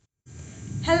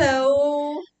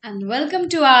Hello, And welcome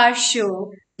to our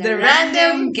show, the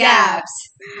Random Gaps.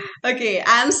 Okay,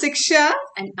 I'm Siksha,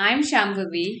 And I'm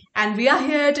Shambhavi and we are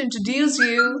here to introduce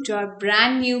you to our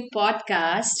brand new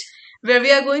podcast. where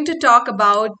we are going to talk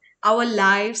about our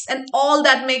lives and all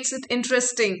that makes it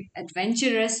interesting,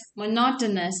 Adventurous,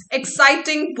 monotonous.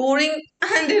 exciting, boring,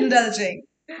 and indulging.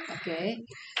 Okay.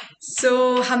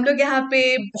 So हम लोग यहाँ पे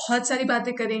बहुत सारी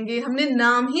बातें करेंगे. हमने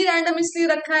नाम ही रैंडम इसलिए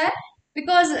रखा है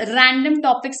बिकॉज रैंडम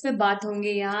टॉपिक्स पे बात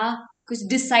होंगे यहाँ कुछ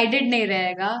डिसाइडेड नहीं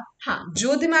रहेगा. हाँ,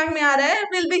 जो दिमाग में आ रहा है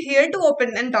will be here to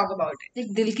open and talk about it.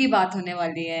 एक दिल की बात होने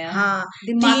वाली है यहाँ. हाँ,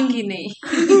 दिमाग की नहीं.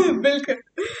 बिल्कुल.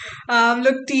 हम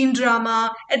लोग टीन ड्रामा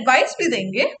एडवाइस भी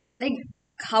देंगे, like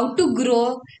how to grow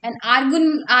and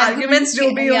arguments जो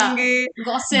भी होंगे,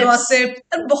 गॉसिप्स. गॉसिप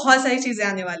और बहुत सारी चीजें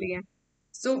आने वाली हैं.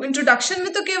 सो इंट्रोडक्शन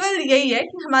में तो केवल यही है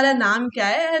कि हमारा नाम क्या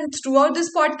है and through out this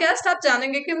podcast आप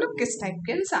जानेंगे कि हम लोग किस टाइप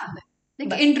के इंसान हैं.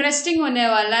 लाइक इंटरेस्टिंग होने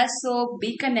वाला है, सो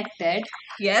be connected.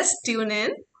 Yes, tune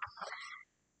in.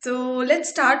 So let's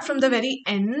start from the very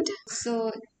end. So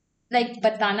like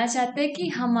बताना चाहते हैं कि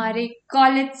हमारे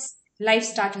कॉलेज लाइफ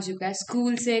स्टार्ट हो चुका है.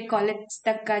 स्कूल से कॉलेज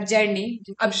तक का जर्नी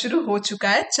अब शुरू हो चुका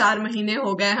है. 4 महीने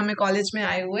हो गए हमें कॉलेज में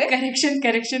आए हुए.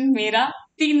 करेक्शन मेरा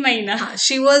 3 महीना.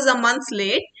 She was a month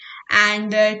late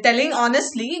and telling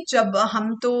honestly जब हम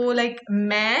तो लाइक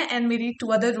मैं एंड मेरी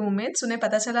 2 अदर रूममेट्स उन्हें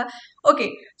पता चला. ओके,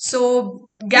 सो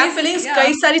गैप फिलिंग्स,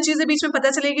 कई सारी चीजें बीच में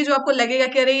पता चलेगी जो आपको लगेगा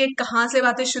कि अरे ये कहाँ से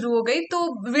बातें शुरू हो गई,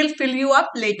 तो will fill you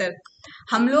up later.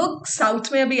 हम लोग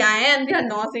साउथ में अभी आए हैं and we are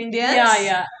north Indian.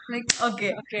 Like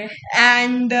okay. Okay.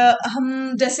 And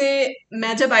हम जैसे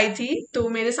मैं जब आई थी तो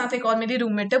मेरे साथ एक और मेरी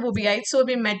रूममेट है, वो भी आई. So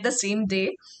we met the same day.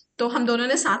 तो हम दोनों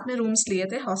ने साथ में रूम्स लिए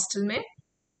थे हॉस्टल में.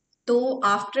 तो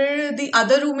after the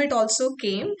other roommate also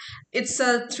came. It's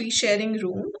a 3 sharing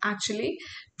room actually.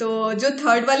 तो जो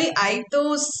थर्ड वाली आई तो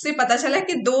उससे पता चला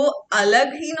कि 2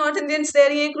 अलग ही नॉर्थ इंडियंस रह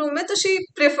रही हैं एक रूम में, तो शी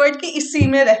प्रेफर्ड कि इसी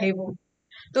में रहे वो.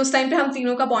 तो उस टाइम पे हम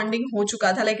तीनों का बॉन्डिंग हो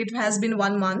चुका था. Like it has been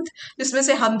 1 month जिसमें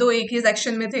से हम 2 एक ही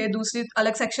सेक्शन में थे, दूसरी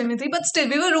अलग सेक्शन में थी, but still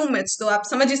we were roommates. तो आप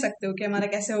समझ ही सकते हो कि हमारा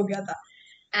कैसे हो गया था.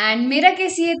 एंड मेरा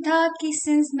केस ये था कि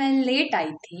सिंस मैं लेट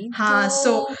आई थी, हाँ, तो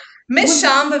सो miss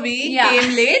Shambhavi Yeah. Came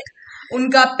late.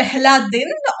 उनका पहला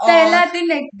दिन पहला दिन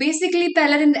लाइक बेसिकली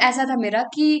पहला दिन ऐसा था मेरा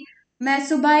कि मैं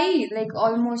सुबह आई लाइक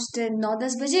ऑलमोस्ट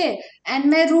 9-10 बजे. एंड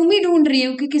मैं रूम ही ढूंढ रही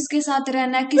हूँ कि किसके साथ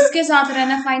रहना है, किसके साथ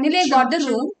रहना है. Finally I got the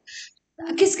room.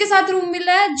 किसके साथ रूम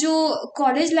मिला है जो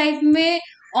कॉलेज लाइफ में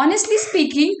ऑनेस्टली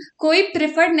स्पीकिंग कोई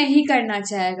प्रेफर नहीं करना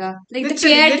चाहेगा. Like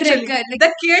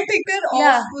the caretaker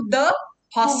of the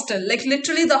hostel, like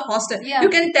literally the hostel. Yeah. You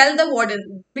can tell the warden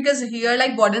because here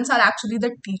like wardens are actually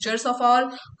the teachers of our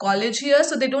college here,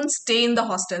 so they don't stay in the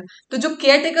hostel. तो जो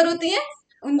caretaker होती है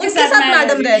उनके उनके साथ मैं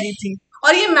madam रह रही थी.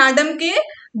 और ये मैडम के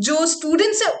जो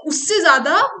स्टूडेंट्स है उससे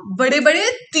ज्यादा बड़े बड़े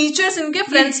टीचर्स इनके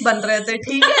फ्रेंड्स बन रहे थे.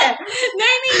 ठीक है.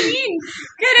 नहीं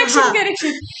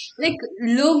करेक्शन. लाइक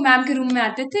लोग मैम के रूम में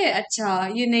आते थे, अच्छा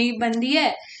ये नई बंदी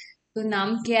है तो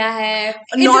नाम क्या है,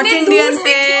 नॉर्थ इतने इंडियन दूर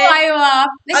से क्यों है, आए हो आप,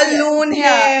 अलोन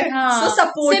है, हाँ, सो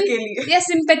सपोर्ट के लिए या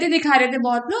सिंपैथी दिखा रहे थे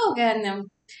बहुत लोग. एंड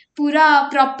पूरा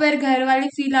प्रॉपर घर वाली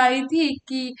फील आ रही थी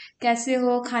कि कैसे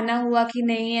हो, खाना हुआ कि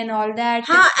नहीं एंड ऑल दैट.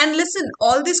 हाँ. And listen,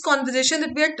 all this conversation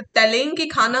that we are telling कि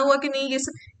खाना हुआ कि नहीं,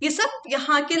 ये सब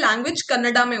यहाँ के लैंग्वेज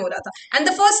कन्नडा में हो रहा था. And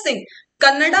the first thing,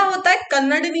 Kannada होता है,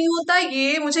 कन्नड़ नहीं होता,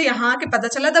 ये मुझे यहाँ के पता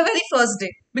चला the very first day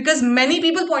because many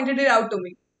people pointed it out to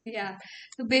me. या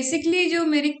तो बेसिकली जो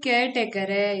मेरी केयर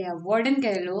टेकर है या वार्डन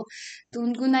कह लो, तो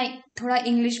उनको ना थोड़ा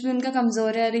इंग्लिश भी उनका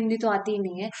कमजोर है और हिंदी तो आती ही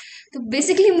नहीं है. तो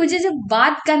बेसिकली मुझे जब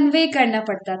बात कन्वे करना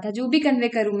पड़ता था, जो भी कन्वे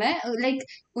करूं मैं, लाइक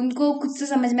उनको कुछ तो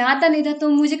समझ में आता नहीं था, तो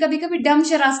मुझे कभी कभी डम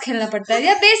शराज खेलना पड़ता है.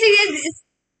 या बेसिकली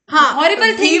हाँ,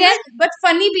 हॉरिबल थिंग है बट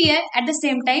फनी भी है एट द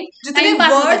सेम टाइम. जितने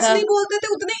वर्ड्स नहीं बोलते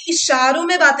थे उतने इशारों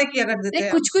में बातें किया करते थे.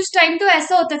 कुछ कुछ टाइम तो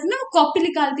ऐसा होता था ना, वो कॉपी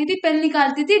निकालती थी, पेन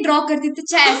निकालती थी, ड्रॉ करती थी,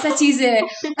 अच्छा ऐसा चीज है.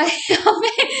 आई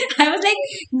वाज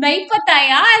लाइक नहीं पता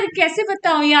यार, कैसे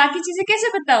बताऊं, यहाँ की चीजें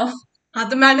कैसे बताऊं. हाँ,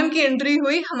 तो मैडम की एंट्री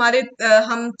हुई हमारे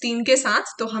हम 3 के साथ.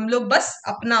 तो हम लोग बस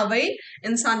अपना वही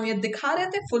इंसानियत दिखा रहे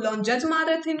थे, फुल ऑन जज मार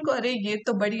रहे थे इनको. अरे ये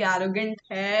तो बड़ी एरोगेंट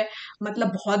है,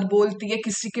 मतलब बहुत बोलती है,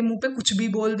 किसी के मुंह पे कुछ भी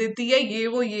बोल देती है,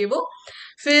 ये वो.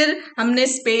 फिर हमने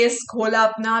स्पेस खोला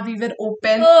अपना, we were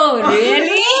open. Oh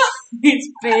really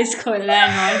space खोला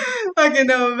and all. Okay,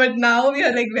 no, but now we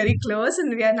are like very close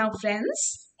and we are now friends.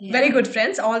 Yeah. Very good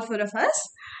friends, all 4 of us.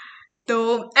 तो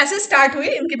ऐसे स्टार्ट हुई,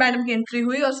 इनकी madam की entry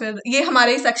हुई और फिर ये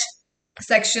हमारे ही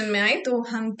सेक्शन में आई. तो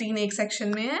हम 3 एक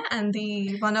सेक्शन में हैं and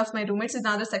the one of my roommates is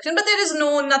in other section, but there is no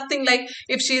nothing like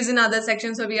if she is in other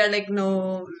section so we are like no,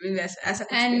 ऐसा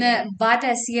कुछ एंड नहीं है. बात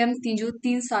ऐसी है, हम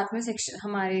तीन साथ में सेक्शन,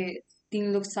 हमारे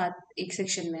 3 लोग साथ एक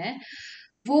सेक्शन में है,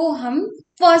 वो हम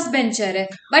फर्स्ट बेंचर है।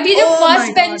 बट ये जो ओ फर्स्ट माय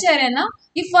गॉड। बेंचर है ना,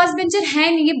 ये फर्स्ट बेंचर है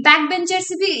नहीं, ये बैक बेंचर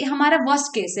से भी हमारा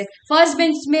वर्स्ट केस है। फर्स्ट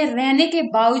बेंच में रहने के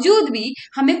बावजूद भी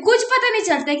हमें कुछ पता नहीं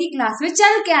चलता है कि क्लास में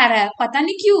चल क्या रहा है, पता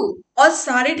नहीं क्यों। और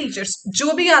सारे टीचर्स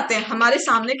जो भी आते हैं हमारे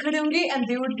सामने खड़े होंगे and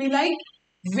they would be like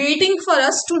waiting for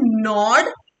us to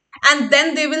Nord and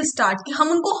then they will start, कि हम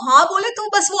उनको हाँ बोले तो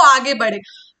बस वो आगे बढ़े।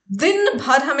 दिन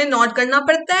भर हमें नोट करना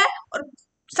पड़ता है, और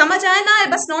समझ आए ना आए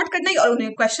बस नोट करना ही, और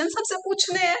उन्हें क्वेश्चन सबसे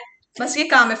पूछने हैं। बस ये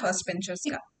काम है फर्स्ट बेंचर्स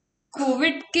का।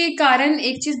 कोविड के कारण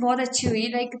एक चीज बहुत अच्छी हुई,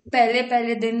 लाइक पहले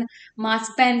पहले दिन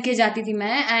मास्क पहन के जाती थी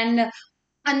मैं, एंड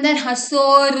अंदर हंसो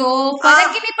रो फर्क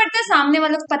ही नहीं पड़ता, सामने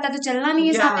वालों को पता तो चलना नहीं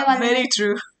है या सामने वाले वेरी को।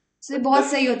 ट्रू। से बहुत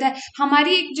सही होता है।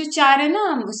 हमारी एक जो चार है ना,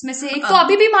 उसमें से एक तो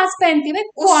अभी भी मास्क पहनती है भाई,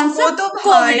 कौन सा उसको तो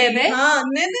कोविड भाई, है बे। हाँ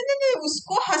नहीं नहीं नहीं नहीं,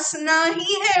 उसको हंसना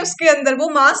ही है उसके अंदर। वो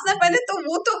मास्क ना पहने तो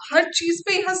वो तो हर चीज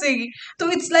पे ही हंसेगी। तो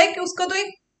इट्स लाइक उसका तो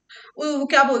एक वो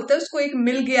क्या बोलते हैं उसको, एक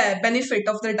मिल गया है बेनिफिट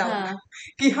ऑफ द डाउट, हाँ,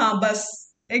 कि हाँ बस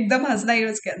एकदम हंसना ही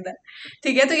है उसके अंदर।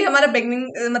 ठीक है, तो ये हमारा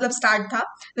बिगनिंग मतलब स्टार्ट था।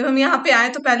 जब हम यहाँ पे आए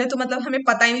तो पहले तो मतलब हमें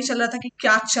पता ही नहीं चल रहा था कि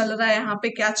क्या चल रहा है यहाँ पे,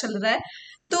 क्या चल रहा है।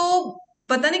 तो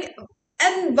पता नहीं।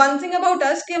 And one thing about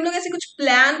us कि हम लोग ऐसे कुछ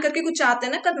प्लान करके कुछ चाहते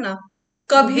हैं ना करना, वो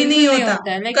कभी नहीं बिल्कुल नहीं होता।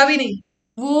 होता है, लाइक कभी नहीं।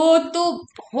 वो तो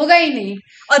होगा ही नहीं।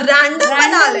 और रैंडम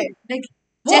बना रैंडम, ले, लाइक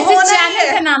वो जैसे होना ही चैनल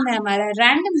है। का नाम है हमारा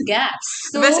रैंडम गैप्स,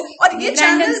 तो वैसे, और ये रैंडम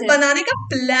चैनल से। बनाने का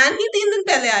प्लान ही 3 दिन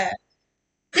पहले आया है।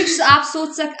 देख, आप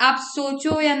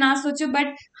सोचो या ना सोचो,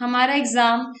 बट हमारा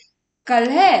एग्जाम कल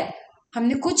है।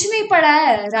 हमने कुछ नहीं पढ़ा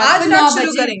है, रात को आज नौ रात शुरू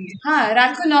बजे करेंगे। हाँ,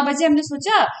 रात को 9 बजे हमने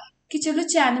सोचा कि चलो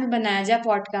चैनल बनाया जाए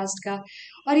पॉडकास्ट का।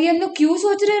 और ये हम लोग क्यों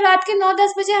सोच रहे हैं रात के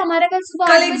 9-10 बजे, हमारा कल सुबह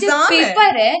कल 8 बजे एग्जाम है,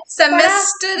 पेपर है। पढ़ा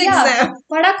सेमेस्टर या एग्जाम।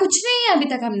 पढ़ा कुछ नहीं है अभी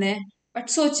तक हमने, बट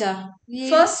सोचा ये।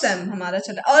 फर्स्ट सेम हमारा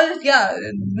चला, और या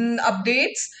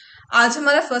अपडेट्स, आज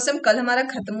हमारा फर्स्ट सेम, कल हमारा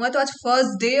खत्म हुआ, तो आज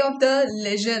first day of the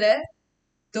laser है।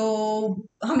 तो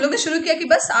हम लोग ने शुरू किया कि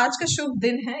बस आज का शुभ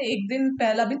दिन है, एक दिन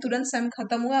पहला भी तुरंत सेम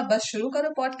खत्म हुआ, बस शुरू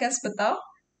करो पॉडकास्ट, बताओ।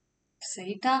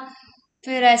 सही था।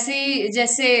 फिर ऐसे ही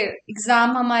जैसे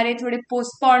एग्जाम हमारे थोड़े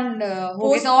पोस्टपोन्ड हो गए,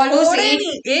 पोस्ट तो ऑलमोस्ट थोड़े एक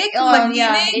नहीं, एक या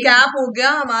महीने एक। गैप हो गया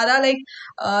हमारा, लाइक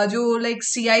जो लाइक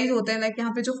सीआई होते हैं, लाइक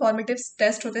यहाँ पे जो फॉर्मेटिव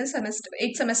टेस्ट होते हैं सेमेस्टर,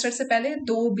 एक सेमेस्टर से पहले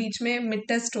दो बीच में मिड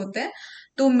टेस्ट होते हैं।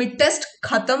 तो मिड टेस्ट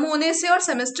खत्म होने से और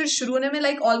सेमेस्टर शुरू होने में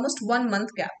लाइक ऑलमोस्ट 1 मंथ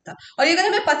गैप था, और ये अगर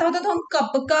हमें पता होता तो हम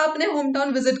कब का अपने होम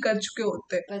टाउन विजिट कर चुके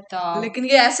होते। बताओ, लेकिन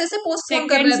ये ऐसे ऐसे पोस्टपोन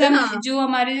कर सेकेंड रहे थे सेम ना जो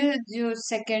हमारे, जो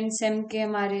सेकेंड सेम के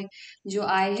हमारे जो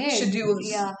आए हैं,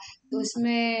 शेड्यूल्स। या तो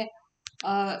उसमें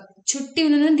छुट्टी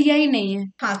उन्होंने दिया ही नहीं है।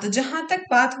 हाँ, तो जहां तक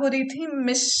बात हो रही थी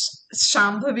मिस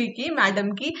शांभवी की,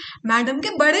 मैडम की, मैडम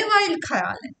के बड़े वाइल्ड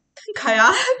ख्याल है।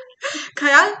 ख्याल,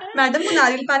 ख्याल, मैडम को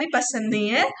नारियल पानी पसंद नहीं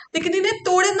है, लेकिन इन्हें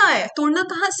तोड़ना है। तोड़ना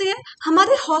कहाँ से है?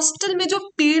 हमारे हॉस्टल में जो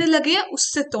पेड़ लगे हैं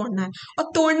उससे तोड़ना है। और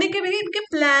तोड़ने के भी इनके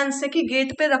प्लान है कि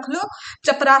गेट पे रख लो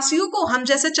चपरासियों को, हम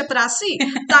जैसे चपरासी,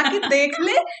 ताकि देख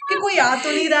ले कि कोई आ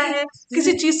तो नहीं रहा है।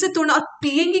 किसी चीज से तोड़ना, और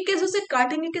पियेंगे कैसे, उसे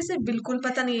काटेंगे कैसे, बिल्कुल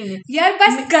पता नहीं है इन्हें। यार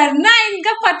बस करना है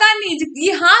इनका, पता नहीं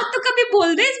ये हाँ तो कभी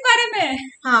बोल दे इस बारे में।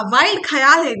 हाँ, वाइल्ड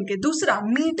ख्याल है इनके। दूसरा,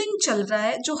 मीटिंग चल रहा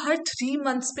है जो हर 3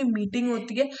 मंथ्स पे मीटिंग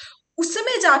होती है,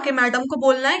 उसमें जाके मैडम को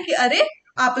बोलना है कि अरे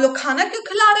आप लोग खाना क्यों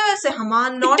खिला रहे हो ऐसे, हमारा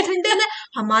नॉर्थ इंडियन है,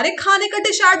 हमारे खाने का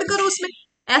डिश ऐड करो उसमें।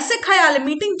 ऐसे ख्याल है,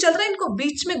 मीटिंग चल रहा है, इनको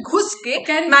बीच में घुस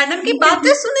के मैडम की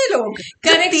बातें सुने लोग,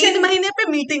 जब करेक्शन 3 महीने पे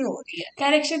मीटिंग हो रही है।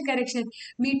 करेक्शन करेक्शन,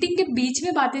 मीटिंग के बीच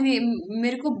में बातें नहीं,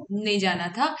 मेरे को नहीं जाना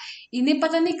था। इन्हें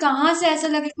पता नहीं कहाँ से ऐसा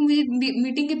लगा कि मुझे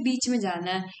मीटिंग के बीच में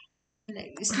जाना है,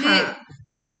 इसलिए। हाँ,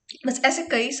 बस ऐसे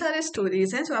कई सारे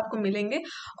स्टोरीज हैं जो आपको मिलेंगे।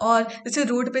 और जैसे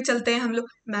रोड पे चलते हैं हम लोग,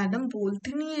 मैडम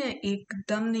बोलती नहीं है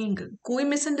एकदम नहीं, कोई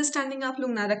मिसअंडरस्टैंडिंग आप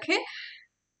लोग ना रखें,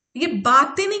 ये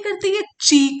बातें नहीं करती, ये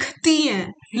चीखती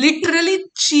हैं, लिटरली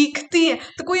चीखती हैं।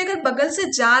 तो कोई अगर बगल से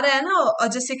जा रहा है ना, और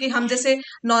जैसे कि हम जैसे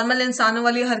नॉर्मल इंसानों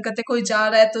वाली हरकतें, कोई जा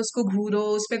रहा है तो उसको घूरो,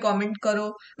 उस पे कमेंट करो,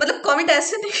 मतलब कमेंट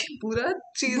ऐसे नहीं, पूरा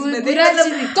चीज में नहीं, बुरा मतलब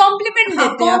चीज नहीं, कॉम्प्लीमेंट हाँ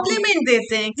देते हैं अपनी, कॉम्प्लीमेंट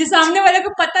देते हैं। जो सामने वाले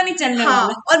को पता नहीं चलने हाँ,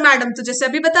 वाला। और मैडम तो जैसे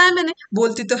अभी बताया मैंने,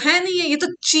 बोलती तो है नहीं है, ये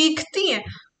तो चीखती हैं।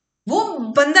 वो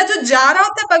बंदा जो जा रहा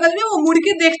होता है बगल में, वो मुड़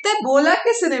के देखता है बोला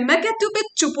किसने, मैं कहती हूँ बे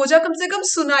चुप हो जा, कम से कम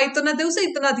सुनाई तो ना दे उसे,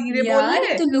 इतना धीरे बोल यार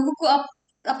ले। तो लोगों को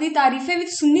अपनी तारीफें भी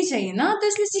तो सुननी चाहिए ना, तो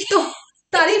इसलिए तो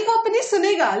तारीफ वो अपनी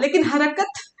सुनेगा, लेकिन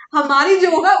हरकत हमारी जो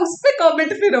होगा उस पे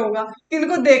कमेंट फिर होगा कि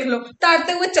इनको देख लो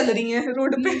तारते हुए चल रही हैं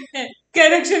रोड पे।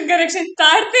 करेक्शन करेक्शन,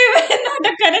 तारते हुए नॉट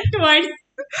अ करेक्ट वर्ड।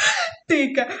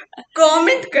 ठीक है,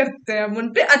 कमेंट करते हैं हम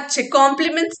उन पे, अच्छे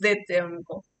कॉम्प्लीमेंट्स देते हैं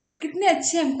उनको। कितने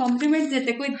अच्छे हम कॉम्प्लीमेंट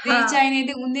देते, कोई दे हाँ चाहे नहीं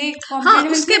दे, उन्हें हाँ,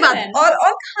 कॉम्प्लीमेंट उसके मिलता बाद है ना।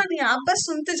 और कहानियां आप बस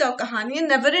सुनते जाओ, कहानियां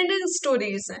नेवर एंडिंग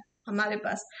स्टोरीज हैं हमारे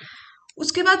पास।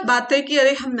 उसके बाद बात है कि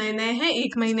अरे हम नए नए हैं,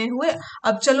 1 महीने हुए,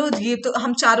 अब चलो ये तो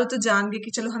हम चारों तो जान गए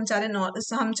कि चलो हम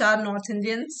चार नॉर्थ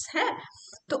इंडियंस हैं।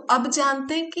 तो अब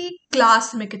जानते हैं कि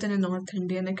क्लास में कितने नॉर्थ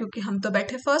इंडियन है, क्योंकि हम तो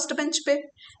बैठे फर्स्ट बेंच पे,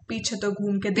 पीछे तो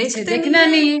घूम के पीछे देखते नहीं देखना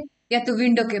है। नहीं है, या तो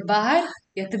विंडो के बाहर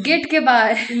या तो गेट के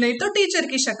बाहर। नहीं तो टीचर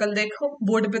की शक्ल देखो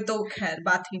बोर्ड पे, तो खैर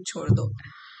बात ही छोड़ दो।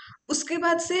 उसके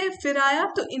बाद से फिर आया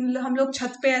तो इन हम लोग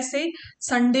छत पे ऐसे ही,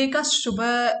 संडे का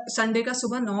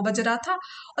सुबह 9 बज रहा था,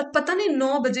 और पता नहीं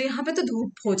 9 बजे यहाँ पे तो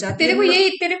धूप हो जाती है।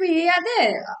 तेरे को ये याद है,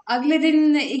 अगले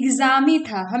दिन एग्जाम ही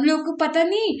था हम लोग को, पता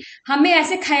नहीं हमें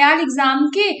ऐसे ख्याल एग्जाम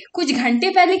के कुछ घंटे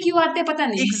पहले क्यों आते हैं पता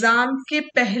नहीं। एग्जाम के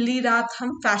पहली रात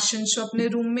हम फैशन शो अपने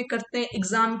रूम में करते हैं,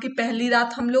 एग्जाम की पहली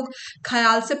रात हम लोग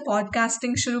ख्याल से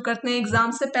पॉडकास्टिंग शुरू करते हैं,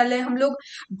 एग्जाम से पहले हम लोग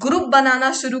ग्रुप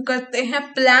बनाना शुरू करते हैं,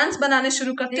 प्लान्स बनाने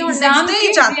शुरू करते हैं, और नेक्स्ट डे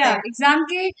ही जाते हैं। एग्जाम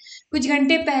के कुछ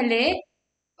घंटे पहले,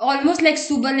 ऑलमोस्ट लाइक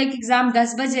सुबह, लाइक एग्जाम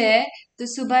 10 बजे है, तो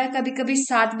सुबह कभी कभी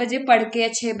 7 बजे पढ़ के या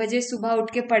 6 बजे सुबह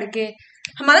उठ के पढ़ के।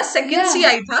 हमारा सेकेंड या सी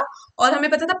आई था, और हमें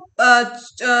पता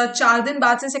था 4 दिन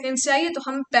बाद से सेकेंड सी आई है, तो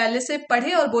हम पहले से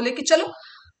पढ़े और बोले कि चलो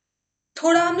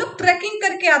थोड़ा हम लोग ट्रैकिंग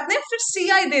करके आते हैं, फिर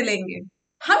सीआई दे लेंगे।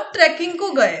 हम ट्रैकिंग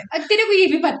को गए। तेरे को ये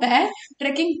भी पता है,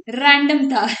 ट्रैकिंग रैंडम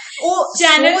था। Oh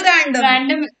channel so random,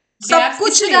 random सब गैप्स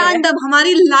कुछ इसलिए है। रैंडम,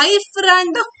 हमारी लाइफ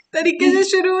रैंडम तरीके से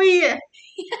शुरू हुई है।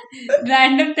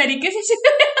 रैंडम तरीके से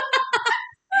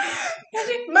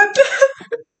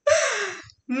मतलब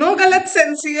नो गलत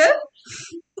सेंस हियर।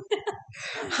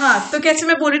 हाँ, तो कैसे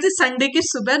मैं बोल रही थी, संडे की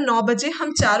सुबह 9 बजे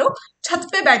हम चारों छत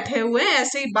पे बैठे हुए हैं,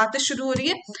 ऐसे ही बातें शुरू हो रही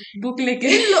है, बुक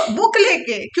लेके। बुक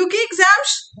लेके, क्योंकि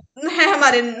एग्जाम है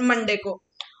हमारे मंडे को।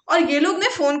 और ये लोग ने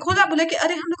फोन खोला, बोले कि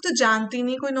अरे हम लोग तो जानते ही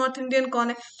नहीं कोई नॉर्थ इंडियन कौन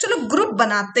है, चलो ग्रुप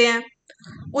बनाते हैं।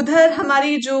 उधर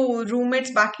हमारी जो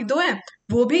रूममेट्स बाकी दो हैं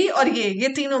वो भी, और ये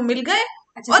तीनों मिल गए।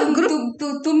 अच्छा, और ग्रुप,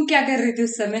 तुम क्या कर रहे थे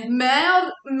उस समय?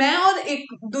 मैं और एक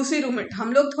दूसरी रूममेट,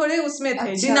 हम लोग थोड़े उसमें थे,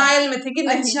 अच्छा डिनायल में थे कि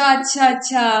नहीं। अच्छा अच्छा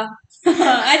अच्छा। अच्छा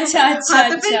हाँ, अच्छा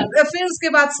तो अच्छा। फिर उसके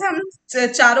बाद से हम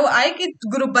चारों आए कि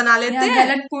ग्रुप बना लेते यहाँ हैं।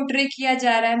 गलत पोर्ट्रे किया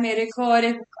जा रहा है मेरे को और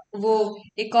वो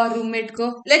एक और रूममेट को।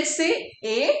 Let's say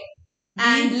A B.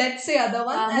 And let's say other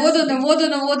one हाँ, एज बी। हाँ वो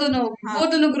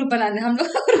दोनों ग्रुप बना रहे, हम लोग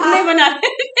ग्रुप हाँ। नहीं बना रहे।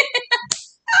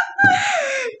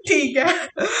 ठीक है।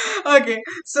 ओके,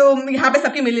 सो यहाँ पे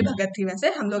सबकी मिली भगत थी, वैसे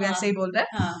हम लोग हाँ ऐसे ही बोल रहे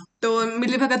हैं। हाँ। तो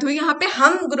मिली भगत हुई, यहाँ पे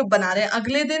हम ग्रुप बना रहे हैं,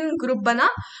 अगले दिन ग्रुप बना।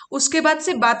 उसके बाद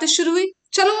से बातें शुरू हुई,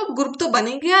 चलो ग्रुप तो बन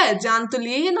ही गया है, जान तो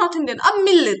लिए ये नॉर्थ इंडियन, अब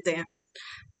मिल लेते हैं।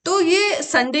 तो ये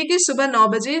संडे की सुबह 9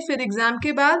 बजे, फिर एग्जाम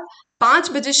के बाद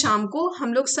 5 बजे शाम को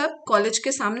हम लोग सब कॉलेज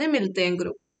के सामने मिलते हैं।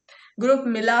 ग्रुप ग्रुप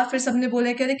मिला, फिर सबने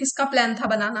बोले कह रहे किसका प्लान था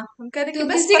बनाना, हम कह रहे कि तो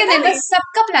बस किसी का पता नहीं, नहीं, बस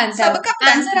सबका प्लान था। सबका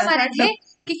प्लान आंसर था हमारे थे रैंडम।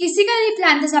 कि किसी का नहीं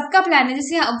प्लान था, सबका प्लान है।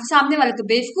 जैसे अब सामने वाले तो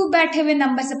बेवकूफ बैठे हुए,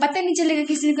 नंबर से पता नहीं चलेगा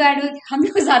किसी को ऐड हुए, हम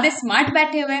लोग ज्यादा स्मार्ट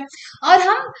बैठे हुए हैं, और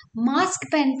हम मास्क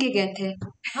पहन के गए थे।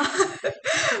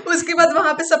 उसके बाद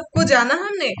वहां पे सबको जाना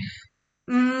हमने,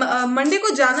 मंडे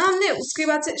को जाना हमने। उसके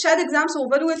बाद से शायद एग्जाम्स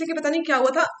ओवर हुए थे कि पता नहीं क्या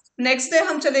हुआ था, नेक्स्ट डे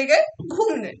हम चले गए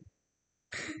घूमने।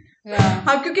 हाँ।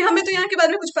 हाँ, क्योंकि हमें तो यहाँ के बारे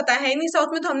में कुछ पता है ही नहीं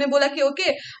साउथ में, तो हमने बोला कि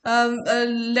okay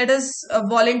let us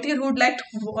volunteer, would like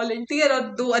to volunteer, और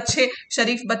दो अच्छे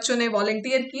शरीफ बच्चों ने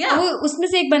वॉलेंटियर किया। वो उसमें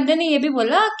से एक बंदे ने ये भी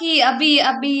बोला कि अभी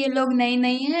अभी ये लोग नई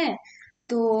नई हैं,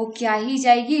 तो क्या ही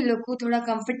जाएगी, लोग को थोड़ा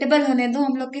कंफर्टेबल होने दो,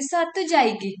 हम लोग के साथ तो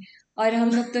जाएगी। और हम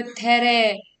लोग तो ठहरे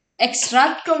एक्स्ट्रा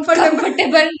कंफर्टेबल।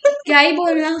 कंफर्टेबल, क्या ही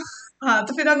बोलना। हाँ,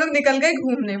 तो फिर हम लोग निकल गए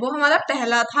घूमने, वो हमारा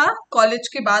पहला था कॉलेज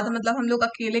के बाद, मतलब हम लोग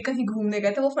अकेले कहीं घूमने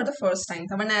गए थे, वो फॉर द फर्स्ट टाइम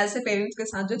था, वरना ऐसे पेरेंट्स के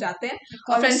साथ जो जाते हैं और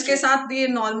कॉलेज फ्रेंड्स के ट्रिप। साथ ये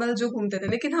नॉर्मल जो घूमते थे,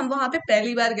 लेकिन हम वहाँ पे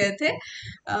पहली बार गए थे।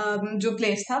 जो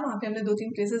प्लेस था वहाँ पे हमने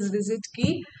 2-3 प्लेसेस विजिट की।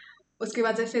 उसके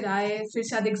बाद से फिर आए, फिर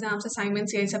शायद एग्जाम्स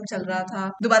असाइनमेंट्स यही सब चल रहा था,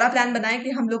 दोबारा प्लान बनाए कि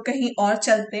हम लोग कहीं और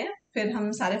चलते हैं। फिर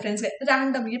हम सारे फ्रेंड्स गए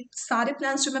रैंडम, ये सारे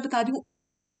प्लान्स जो मैं बता रही हूँ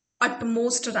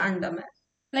अटमोस्ट रैंडम है।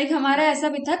 लाइक हमारा ऐसा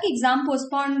भी था कि एग्जाम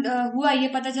पोस्टपोन हुआ, ये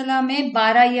पता चला हमें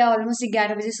 12 या ऑलमोस्ट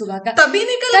 11 बजे सुबह का। तभी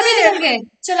निकल तभी गए। निकल गए,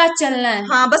 चला चलना है।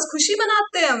 हाँ, बस खुशी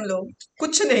मनाते हैं हम लोग,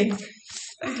 कुछ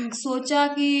नहीं। सोचा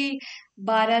कि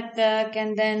 12 तक,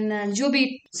 एंड देन जो भी,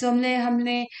 सो हमने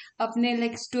हमने अपने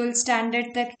लाइक 12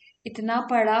 स्टैंडर्ड तक इतना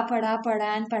पढ़ा पढ़ा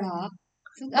पढ़ा एंड पढ़ा।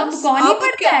 अब बस कौन ही अब क्या,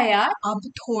 पढ़ता है यार,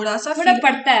 अब थोड़ा सा थोड़ा फील,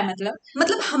 पढ़ता है मतलब।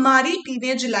 मतलब हमारी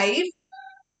टीनेज लाइफ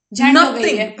झंड हो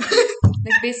गई है, नथिंग।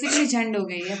 लाइक बेसिकली झंड हो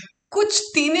गई है। कुछ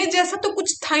टीनेज जैसा तो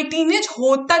कुछ था ही, टीनेज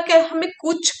होता क्या हमें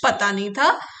कुछ पता नहीं था,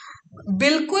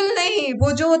 बिल्कुल नहीं।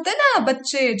 वो जो होते हैं ना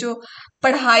बच्चे जो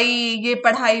पढ़ाई, ये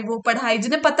पढ़ाई वो पढ़ाई,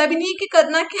 जिन्हें पता भी नहीं है कि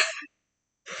करना क्या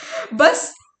है।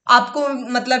 बस आपको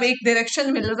मतलब एक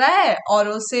डायरेक्शन मिल रहा है और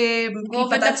उसे गो कि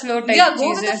विद पता, द फ्लो या टाइप गो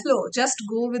चीज विद द है। Flow, just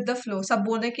go with the flow. सब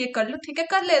बोल रहे हैं कि ये कर लो, ठीक है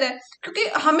कर ले रहे हैं, क्योंकि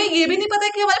हमें ये भी नहीं पता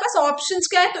कि हमारे पास ऑप्शंस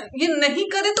क्या है, तो ये नहीं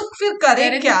करे तो फिर करे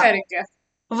करे तो क्या। करे क्या।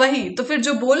 वही तो, फिर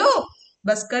जो बोलो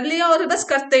बस कर लिया और बस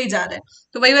करते ही जा रहे हैं।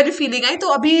 तो वही वाली फीलिंग आई, तो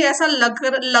अभी ऐसा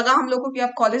लगा हम लोग को कि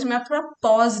अब कॉलेज में अब थोड़ा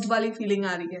पॉज्ड वाली फीलिंग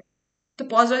आ रही है। तो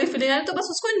पॉज वाली फीलिंग आ रही है, तो बस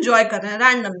उसको एंजॉय कर रहे हैं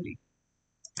रैंडमली।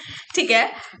 ठीक है।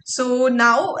 सो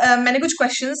नाउ मैंने कुछ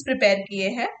क्वेश्चंस प्रिपेयर किए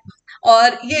हैं,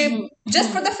 और ये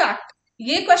जस्ट फॉर द फैक्ट,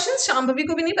 ये क्वेश्चंस शांभवी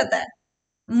को भी नहीं पता है,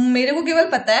 मेरे को केवल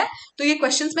पता है। तो ये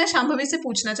क्वेश्चंस मैं शांभवी से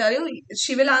पूछना चाह रही हूँ,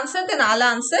 she will answer then I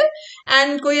answer,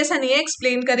 and कोई ऐसा नहीं है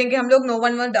एक्सप्लेन करेंगे हम लोग, no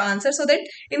one word answer, so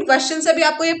that इन क्वेश्चन से भी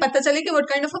आपको ये पता चले कि what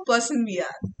kind of a person we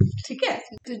are. ठीक है।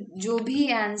 तो जो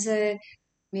भी आंसर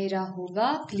मेरा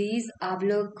होगा प्लीज आप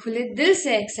लोग खुले दिल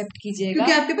से एक्सेप्ट क्योंकि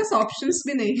कीजिएगा। आपके पास ऑप्शंस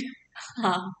भी नहीं है,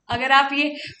 हाँ, अगर आप ये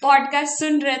पॉडकास्ट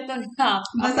सुन रहे तो हाँ,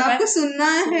 बस आपके आपको पास सुनना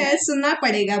है, सुनना है। सुनना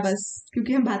पड़ेगा बस,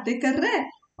 क्योंकि हम बातें कर रहे हैं।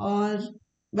 और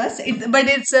बस but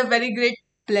it's a very great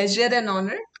pleasure and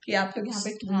honour कि आप लोग यहाँ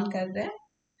पे ट्यून हाँ। कर रहे हैं।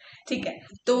 ठीक है।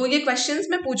 तो ये क्वेश्चंस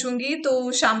मैं पूछूंगी,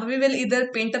 तो शांभवी विल इधर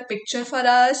paint a picture for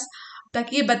us,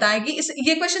 ताकि ये बताएगी। इस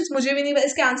ये क्वेश्चंस मुझे भी नहीं,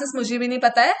 इसके आंसर्स मुझे भी नहीं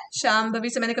पता है, शांभवी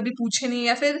से मैंने कभी पूछे नहीं,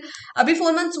 या फिर अभी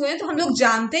 4 मंथ्स हुए हैं तो हम लोग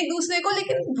जानते हैं एक दूसरे को,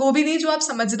 लेकिन वो भी नहीं जो आप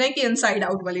समझ रहे हैं कि इनसाइड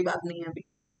आउट वाली बात नहीं है अभी।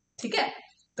 ठीक है।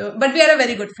 तो but we are a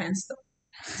very good friends तो।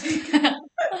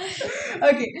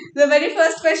 Okay, the very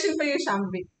first question for you,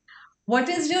 Shambhavi. What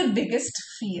is your biggest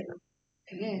fear?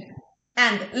 फिर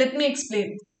And let me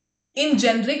explain. इन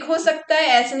जेनरिक हो सकता है,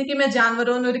 ऐसे नहीं कि मैं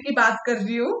जानवरों नूर की बात कर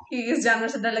रही हूँ कि इस जानवर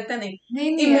से डर लगता है, नहीं।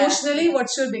 नहीं नहीं यार, emotionally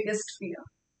what's your biggest fear?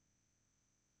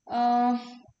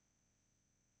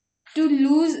 To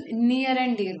lose near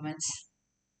and dear ones.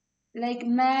 Like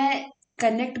मैं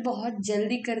कनेक्ट बहुत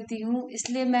जल्दी करती हूँ,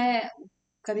 इसलिए मैं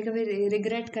कभी कभी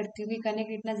रिग्रेट करती हूँ कि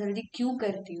कनेक्ट इतना जल्दी क्यों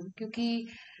करती हूँ, क्योंकि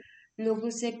लोगों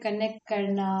से कनेक्ट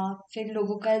करना, फिर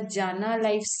लोगों का जाना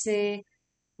लाइफ से,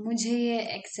 मुझे ये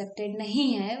एक्सेप्टेड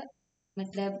नहीं है।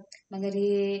 मतलब मगर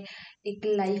ये एक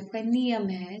लाइफ का नियम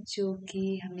है जो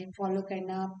कि हमें फॉलो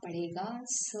करना पड़ेगा।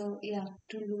 So yeah,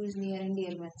 to lose near and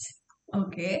dear ones.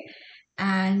 Okay.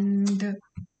 And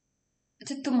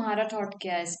अच्छा, तुम्हारा थॉट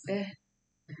क्या है इस पे?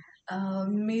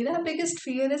 मेरा biggest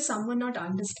fear is someone not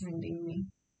understanding me.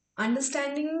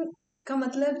 Understanding का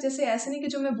मतलब जैसे ऐसे नहीं कि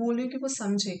जो मैं बोल रही हूँ कि वो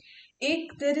समझे।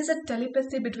 एक there is a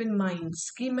telepathy between minds,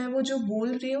 कि मैं वो जो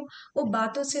बोल रही हूँ वो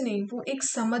बातों से नहीं, वो एक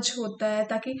समझ होता है,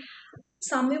 ताकि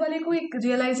सामने वाले को एक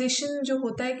रियलाइजेशन जो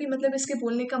होता है कि मतलब इसके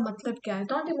बोलने का मतलब क्या है,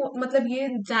 नॉट मतलब ये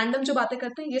रैंडम जो बातें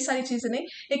करते हैं ये सारी चीजें नहीं।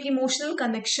 एक इमोशनल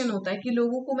कनेक्शन होता है कि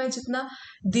लोगों को मैं जितना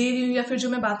दे रही हूँ, या फिर जो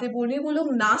मैं बातें बोल रही हूँ वो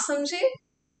लोग ना समझे,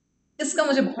 इसका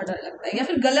मुझे बहुत डर लगता है, या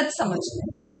फिर गलत समझ लें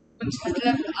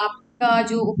मतलब आपका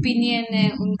जो ओपिनियन है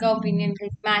उनका ओपिनियन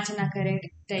मैच ना करे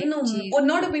टाइप नो, चीज। और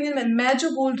नॉट ओपिनियन, मैं जो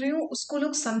बोल रही हूँ उसको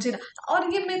लोग समझे ना। और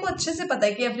ये मेरे को अच्छे से पता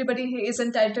है कि everybody is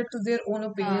entitled to their own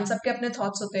opinion, हाँ, सबके अपने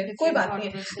थॉट्स होते हैं, कोई डिफरेंट बात नहीं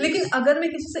थॉट है। प्रोसेस। लेकिन अगर मैं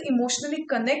किसी से इमोशनली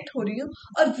कनेक्ट हो रही हूँ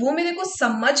और वो मेरे को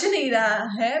समझ नहीं रहा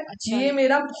है, अच्छा ये नहीं।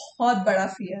 मेरा बहुत बड़ा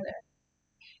फियर है।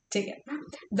 ठीक है।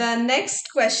 The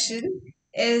next question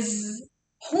is,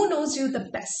 who knows you the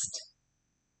best?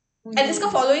 And इसका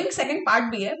फॉलोइंग सेकंड पार्ट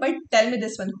भी है, but tell me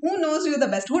this one, who knows you the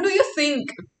best, who do you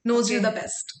think knows okay you the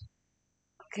best?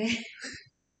 Okay,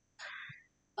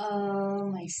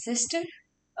 my sister.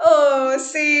 Oh,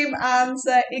 same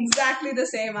answer. Exactly the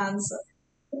same answer.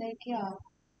 Like या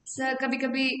sir, कभी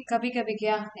कभी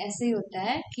क्या ऐसे ही होता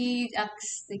है कि आप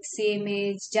same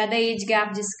as, ज्यादा एज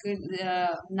गैप जिसके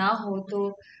ना हो तो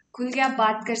खुल के आप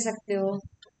बात कर सकते हो,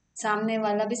 सामने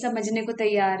वाला भी समझने को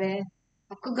तैयार है,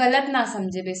 आपको गलत ना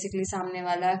समझे बेसिकली सामने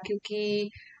वाला, क्योंकि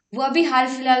वो अभी हाल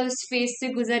फिलहाल उस फेज से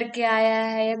गुजर के आया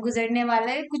है या गुजरने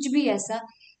वाला है, कुछ भी ऐसा।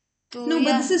 तो no but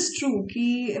yeah this is true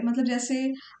कि मतलब जैसे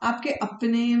आपके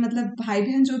अपने मतलब भाई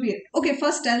बहन जो भी है, okay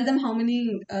first tell them how many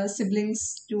siblings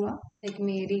you are? Like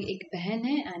मेरी एक बहन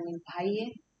है एंड एक भाई है।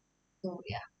 तो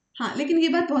या हाँ, लेकिन ये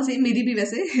बात बहुत सही, मेरी भी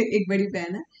वैसे एक बड़ी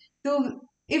बहन है। तो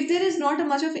if there is not a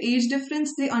much of age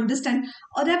difference they understand.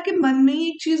 और आपके मन में ही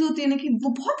एक चीज होती है ना कि वो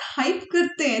बहुत हाइप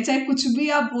करते हैं, चाहे कुछ भी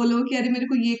आप बोलो कि अरे मेरे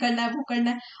को ये करना है वो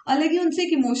करना है, अलग ही उनसे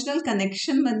एक इमोशनल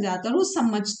कनेक्शन बन जाता है और वो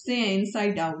समझते हैं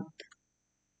इनसाइड आउट।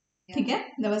 या ठीक है,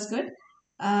 that was good.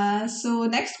 So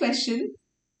next question,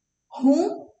 who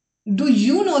do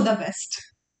you know the best?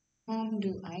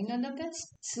 Do I know the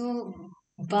best? So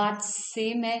बात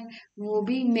सेम है, वो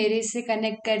भी मेरे से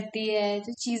कनेक्ट करती है,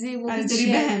 जो चीजें वो भी तेरी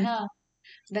शेयर, बहन। हाँ,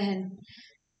 बहन।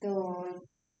 तो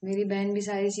मेरी बहन भी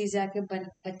सारी चीजें आके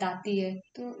बताती है,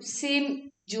 तो सेम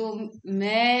जो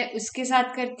मैं उसके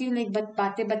साथ करती हूँ, लाइक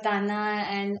बातें बताना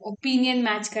एंड ओपिनियन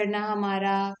मैच करना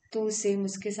हमारा, तो सेम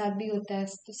उसके साथ भी होता है,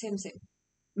 तो सेम सेम।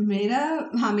 मेरा,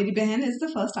 हाँ, मेरी बहन is the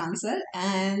first answer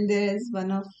and there is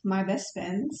one of my best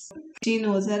friends. She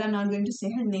knows her. I'm not going to say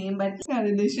her name, but her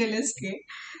initial is K.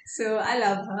 So I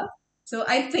love her. So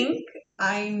I think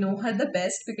I know her the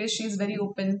best because she's very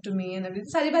open to me and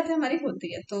everything. सारी बातें हमारी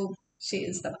होती है, तो she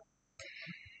is the one.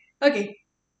 Okay.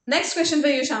 Next question for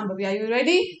you, Shambhavi. Are you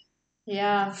ready?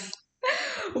 या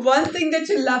One thing that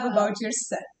you love about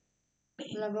yourself.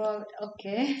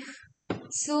 Okay,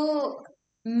 so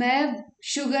मैं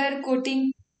sugar coating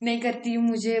नहीं करती हूँ,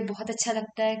 मुझे बहुत अच्छा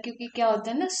लगता है, क्योंकि क्या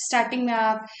होता है ना, स्टार्टिंग में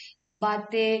आप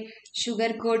बातें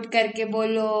शुगर कोट करके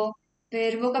बोलो,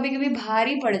 फिर वो कभी कभी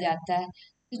भारी पड़ जाता है।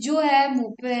 तो जो है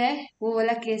मुंह पे है वो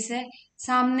वाला केस है।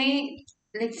 सामने,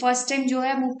 लाइक फर्स्ट टाइम जो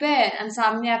है मुंह पे है and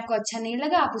सामने आपको अच्छा नहीं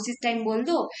लगा, आप उसी टाइम बोल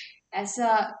दो,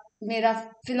 ऐसा मेरा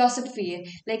फिलोसफी है।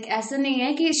 लाइक ऐसा नहीं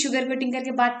है कि शुगर कोटिंग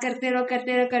करके बात करते रहो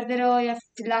करते रहो करते रहो, या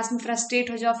फिर लास्ट में फ्रस्ट्रेट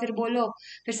हो जाओ फिर बोलो,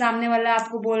 फिर सामने वाला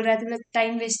आपको बोल रहा है, तो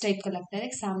टाइम वेस्ट टाइप का लगता है।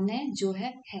 लाइक सामने जो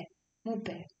है मुंह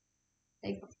पे है।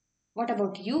 Like what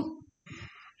about you?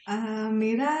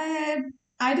 मेरा है,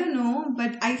 I don't know,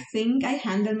 but I think I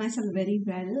handle myself very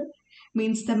well.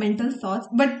 Means the mental thoughts.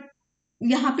 But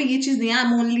यहाँ पे ये चीज नहीं है, I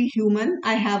am only human,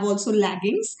 I have also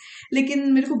lackings.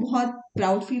 लेकिन मेरे को बहुत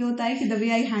प्राउड फील होता है कि the way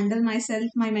I handle myself,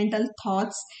 my mental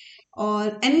thoughts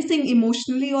और anything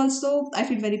emotionally also, I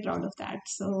feel very proud of that.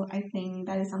 So I think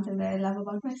that is something that I love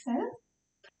about my self.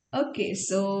 Okay,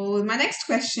 so my next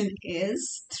question is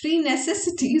three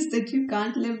necessities that you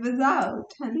can't live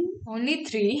without, honey. Only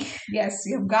three. Yes,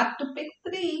 you've got to pick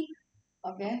three.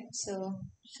 Okay, so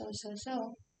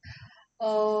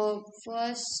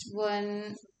first one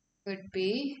would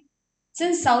be,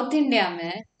 since South India में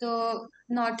है, तो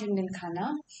North Indian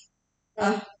खाना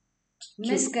Uh,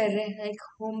 miss true. कर रहे हैं, like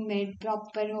homemade,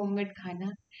 proper homemade खाना।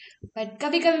 But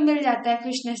कभी कभी मिल जाता है,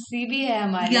 खुश नसीबी है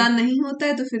हमारे। या नहीं होता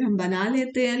है तो फिर हम बना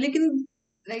लेते हैं, लेकिन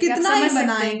लाइक आप कितना ही समझ सकते हो,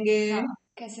 बनाएंगे. हाँ,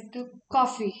 कह सकते हो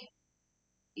कॉफी,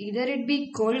 इधर इट बी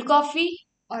कोल्ड कॉफी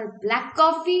और ब्लैक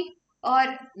कॉफी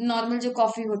और नॉर्मल जो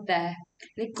कॉफी होता है,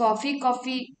 लाइक कॉफी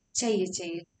कॉफी चाहिए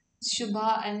चाहिए,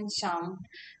 सुबह एंड शाम।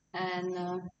 एंड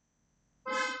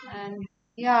एंड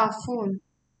या फोन,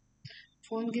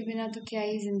 फोन के बिना तो क्या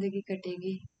ही जिंदगी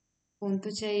कटेगी, फोन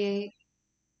तो चाहिए ही।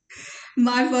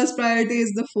 My first priority is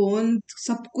the phone.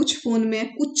 सब कुछ फोन में है,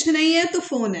 कुछ नहीं है तो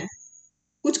फोन है.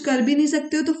 कुछ कर भी नहीं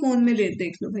सकते हो तो फोन में ले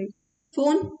देख लो भाई.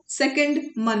 फोन. Second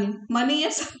money. मनी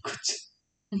है सब कुछ.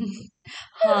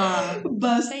 हाँ,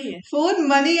 बस. सही है। Phone,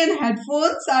 money, and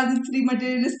headphones are the three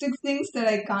materialistic things that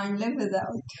I can't live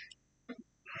without.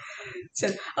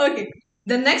 Chal. Okay.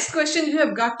 The next question you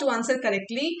have got to answer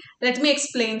correctly. Let me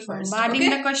explain first. Bombarding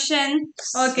Okay. the question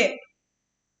Okay.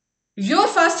 Your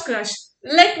first crush.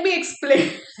 Let me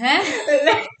explain. है।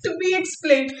 Let me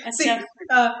explain. See,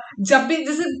 अच्छा, जब भी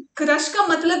जैसे crush का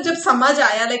मतलब जब समझ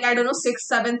आया, like I don't know 6th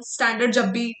 7th standard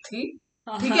जब भी थी,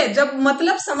 ठीक है, जब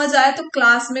मतलब समझ आया तो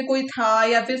क्लास में कोई था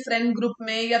या फिर फ्रेंड ग्रुप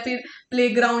में या फिर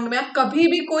प्लेग्राउंड में, अब कभी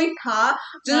भी कोई था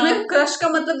जो हाँ, मेरे क्रश का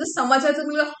मतलब जब समझ आया तो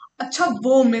मुझे लगा, अच्छा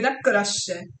वो मेरा क्रश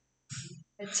है.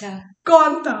 अच्छा,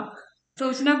 कौन था,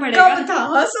 सोचना कब पड़ेगा। था?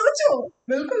 हाँ, सोचो,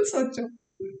 बिल्कुल सोचो.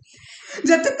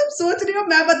 जब तक तुम सोच रही हो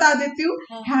मैं बता देती हूँ.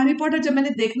 हाँ, हैरी पॉटर जब मैंने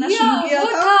देखना या शुरू किया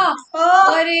वो था, था,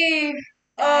 आ, अरे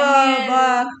डैनियल,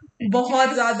 वाह,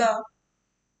 बहुत ज्यादा.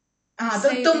 हाँ, तो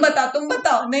सही तुम में बताओ, तुम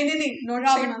बताओ. नहीं नहीं नहीं, not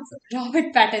same Robert answer. Robert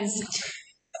Pattinson.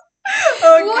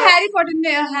 वो ओके,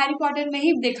 हैरी पॉटर में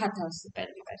ही देखा था उससे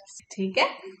पहली बार। ठीक है.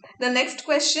 The next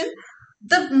question.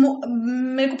 द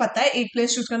मेरे को पता है एक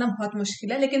प्लेस चूज करना बहुत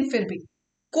मुश्किल है, लेकिन फिर भी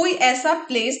कोई ऐसा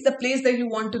place, the place that you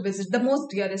want to visit, the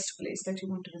most dearest place that you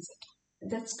want to visit,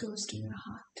 that's close to your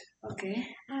heart okay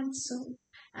and soul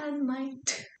and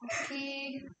mind. Okay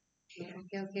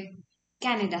okay okay,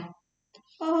 Canada.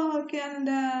 Oh,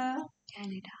 Canada.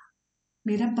 Canada,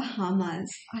 मेरा Bahamas.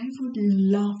 I would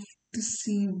love to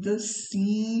see the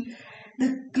sea, the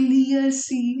clear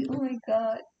sea. Oh my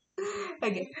god.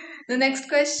 Okay. The next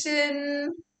question.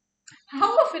 How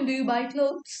often do you buy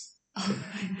clothes?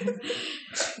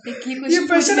 देखिए ये कुछ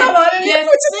प्रश्न पूछने, हमारे लिए yes,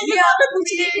 पूछ नहीं या है,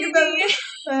 पूछने के एकदम. लिए।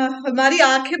 हमारी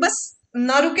आंखें बस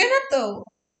ना रुके ना तो.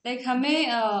 लाइक हमें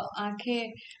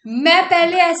आंखें, मैं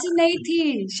पहले ऐसी नहीं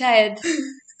थी शायद,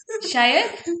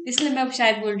 शायद इसलिए मैं अब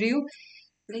शायद बोल रही हूँ।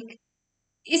 लाइक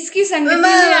इसकी संगति में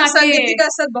मैं आके, संगीति का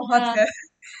असर बहुत हाँ, है.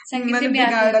 संगीति मैंने में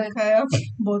बिगाड़ आके मैं, रखा है अब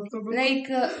बहुत लोगों को.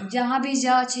 लाइक जहां भी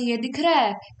जाओ चाहिए दिख रहा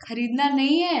है, खरीदना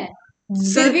नहीं है,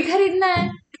 फिर जर भी खरीदना है।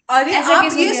 अरे ऐसा आप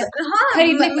केस हो ये गया, हाँ,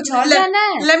 खरीदने कुछ और जाना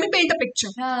है। Let me paint a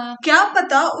picture. हाँ, क्या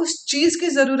पता उस चीज की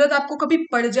जरूरत आपको कभी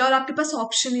पड़ जाए और आपके पास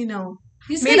ऑप्शन ही ना हो।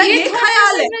 जिसका मेरा ये ये थॉट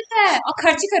ख्याल है। प्रोसेस रहता है और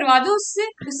खर्च करवा दो उससे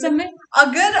उस समय।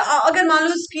 अगर अगर मान लो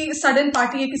उसकी सडन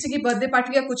पार्टी है, किसी की बर्थडे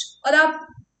पार्टी या कुछ, और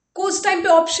आपको उस टाइम पे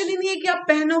ऑप्शन ही नहीं है कि आप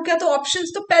पहनो क्या, तो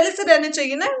ऑप्शंस तो पहले से रहने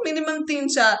चाहिए ना, मिनिमम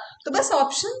 3-4। तो बस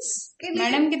ऑप्शंस के लिए।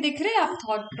 मैडम के दिख रहे हैं आप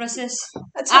थॉट प्रोसेस?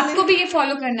 अच्छा आपको नहीं। भी ये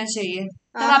फॉलो करना चाहिए,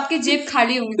 तब हाँ। आपकी जेब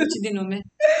खाली होगी कुछ दिनों में,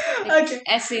 ओके।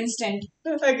 ऐसे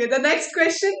instant. Okay, the next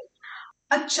question.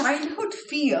 A childhood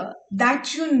fear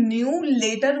that you new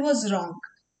letter was wrong.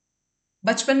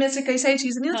 बचपन में ऐसे कई सारी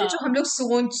चीजें नहीं होती हाँ, जो हम लोग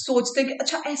सोचते कि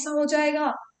अच्छा ऐसा हो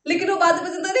जाएगा, लेकिन वो बाद में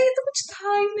पता चलता, अरे ये तो कुछ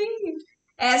था ही नहीं।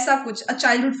 ऐसा कुछ अ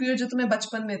चाइल्डहुड फियर जो तुम्हें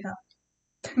बचपन में था।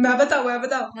 मैं बताऊं। हाँ,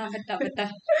 बता बता।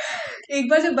 एक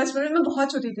बार जब बचपन में मैं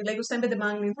बहुत छोटी थी, लाइक उस टाइम पे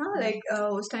दिमाग नहीं था, लाइक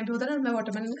उस टाइम पे होता ना, मैं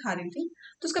वाटरमेलन खा रही थी,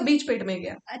 तो उसका बीज पेट में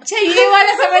गया। अच्छा, ये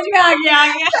वाला समझ में आ गया, आ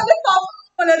गया। पहले पापा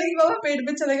को बोला था कि पापा पेट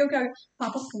में चला गया, क्या गया?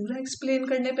 पापा पूरा एक्सप्लेन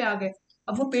करने पे आ गए।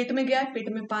 अब वो पेट में गया, पेट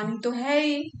में पानी तो है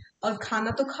ही, और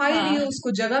खाना तो खा ही रही हाँ, हो,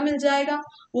 उसको जगह मिल जाएगा।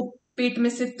 वो पेट में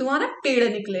से तुम्हारा पेड़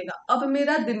निकलेगा। अब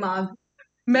मेरा दिमाग,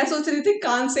 मैं सोच रही थी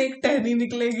कान से एक टहनी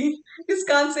निकलेगी, इस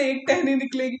कान से एक टहनी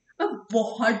निकलेगी। मैं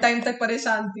बहुत टाइम तक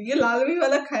परेशान थी। ये लालवी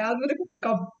वाला ख्याल मेरे को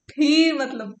कभी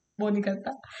मतलब वो नहीं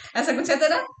करता। ऐसा कुछ है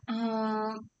तेरा?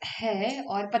 हाँ, है।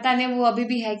 और पता नहीं वो अभी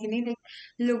भी है कि नहीं, देख,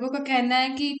 लोगों का कहना है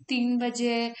कि 3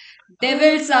 बजे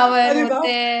डेविल्स आवर अरे होते बाप।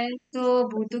 हैं, तो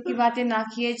भूतों की बातें ना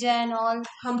किए जाए एंड ऑल।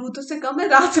 हम भूतों से कम है,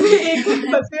 रात में 1-1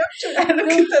 बजे हम चुड़ैलों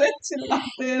तो की तरह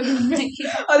चिल्लाते हैं रूम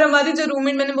में। और हमारी जो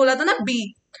रूममेट मैंने बोला था ना, बी,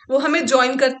 वो हमें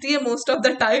ज्वाइन करती है most of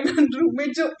the time.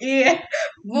 Roommate जो ए है,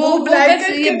 वो वो बस ब्लैंकेट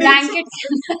ये के नीचे ब्लैंकेट के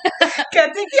अंदर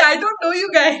कहती है कि आई डोंट नो यू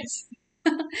गाइस।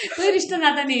 कोई रिश्ता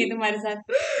नाता नहीं है तुम्हारे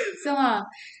साथ। सो हाँ,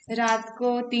 रात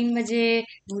को 3 बजे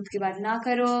भूत की बात ना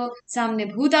करो, सामने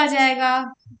भूत आ जाएगा।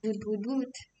 भूत भूत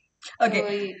भूत। ओके, तो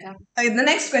ये था। The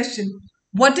next question.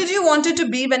 What did you wanted to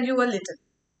be when you were little?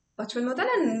 बचपन में होता है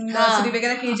ना, नर्सरी हाँ,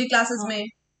 वगैरह, केजी क्लासेस हाँ। में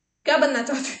क्या बनना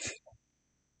चाहते थे?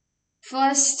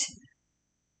 फर्स्ट,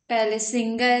 पहले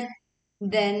singer,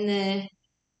 then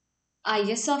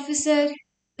IAS officer,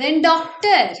 then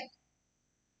doctor.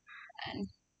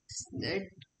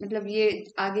 मतलब ये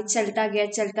आगे चलता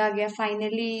गया,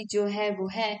 फाइनली जो है वो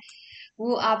है।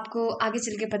 वो आपको आगे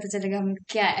चल के पता चलेगा हम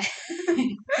क्या है।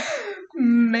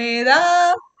 मेरा,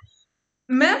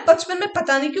 मैं बचपन में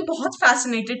पता नहीं क्यों बहुत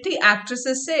फैसिनेटेड थी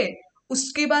एक्ट्रेसेस से।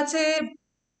 उसके बाद से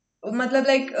मतलब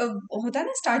लाइक होता है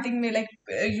ना स्टार्टिंग में, like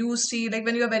you see, like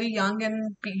when you are very young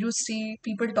and you see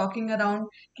people talking around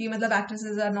कि मतलब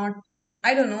actresses are not,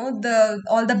 I don't no, the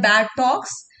all the bad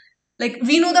talks, like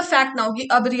we know the fact now कि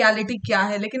अब reality क्या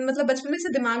है, लेकिन मतलब बचपन में से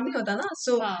दिमाग नहीं होता ना,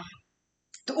 सो हाँ,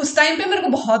 तो उस टाइम पे मेरे को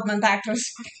बहुत मन था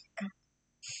actress.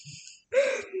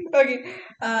 Okay,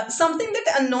 something that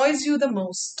annoys you the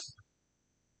most.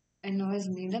 annoys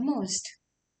me the most.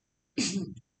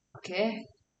 Okay,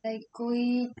 like कोई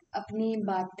अपनी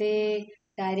बातें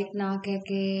डायरेक्ट ना कह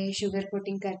के शुगर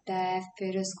कोटिंग करता है,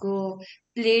 फिर उसको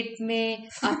प्लेट में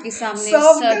आपके सामने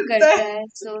सर्व सर्व करता है। करता है।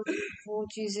 सो वो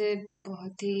चीजें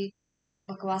बहुत ही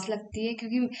बकवास लगती है,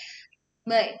 क्योंकि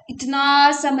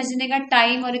इतना समझने का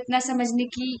टाइम और इतना समझने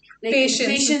की लाइक पेशेंस।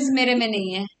 पेशेंस मेरे में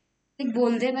नहीं है। लाइक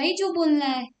बोल दे भाई जो बोलना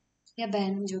है, या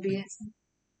बहन जो भी है।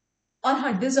 और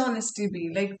हाँ, डिसऑनेस्टी भी,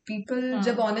 लाइक पीपल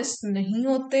जब हाँ। ऑनेस्ट नहीं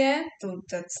होते हैं तो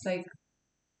दैट्स लाइक,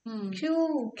 हम्म।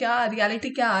 क्यों, क्या रियलिटी,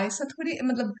 क्या ऐसा थोड़ी,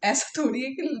 मतलब ऐसा थोड़ी है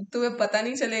कि तुम्हें पता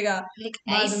नहीं चलेगा लाइक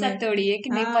बाद ऐसा में। थोड़ी है कि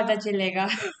नहीं हाँ। पता चलेगा।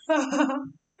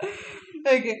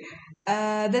 Okay,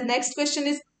 the next question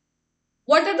is,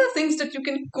 what are the things that you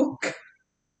can cook?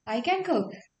 I can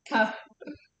cook. हाँ।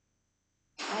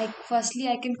 I firstly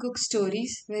I can cook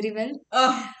stories very well.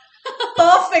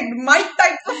 Perfect, my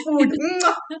type of food.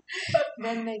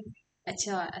 Then like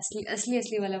अच्छा, असली असली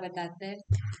असली वाला बताते हैं।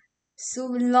 So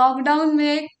lockdown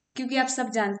में, क्योंकि आप सब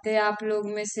जानते हैं, आप लोग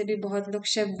में से भी बहुत लोग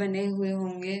शेफ बने हुए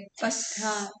होंगे। बस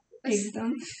हाँ, बस।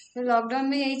 एकदम। तो लॉकडाउन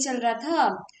में यही चल रहा था,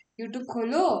 यूट्यूब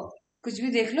खोलो, कुछ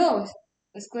भी देख लो,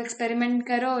 उसको एक्सपेरिमेंट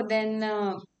करो, देन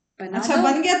बना अच्छा, दो।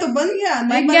 बन गया तो बन गया,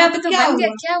 नहीं बन गया बना अभी तो तो क्या बन गया,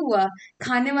 हुआ? क्या हुआ?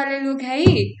 खाने वाले लोग है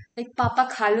ही। लाइक पापा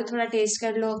खा लो, थोड़ा टेस्ट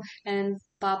कर लो, एंड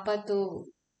पापा तो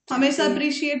हमेशा जानते ही,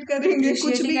 अप्रिशिएट करेंगे कुछ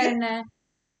अप्रिशिएट ही भी। करना है।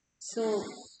 सो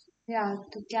या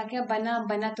तो क्या क्या बना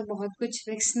बना तो बहुत कुछ।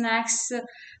 लाइक स्नैक्स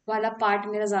वाला पार्ट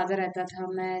मेरा ज्यादा रहता था,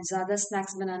 मैं ज्यादा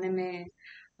स्नैक्स बनाने में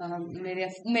मेरे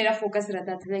मेरा फोकस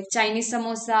रहता था। लाइक चाइनीज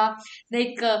समोसा,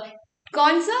 लाइक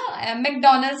कौन सा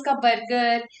मैकडोनल्ड्स का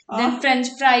burger, then ah, French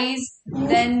fries, उफ,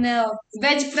 देन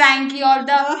वेज फ्रैंकी, और द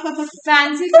आह,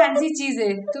 फैंसी फैंसी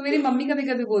चीजें। तो मेरी मम्मी कभी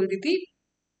कभी बोलती थी,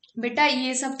 बेटा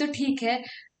ये सब तो ठीक है,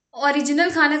 ओरिजिनल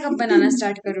खाना कब बनाना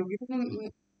स्टार्ट करोगी? तो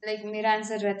लाइक मेरा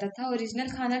आंसर रहता था ओरिजिनल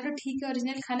खाना तो ठीक है,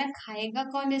 ओरिजिनल खाना खाएगा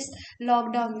कौन इस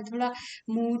लॉकडाउन में? थोड़ा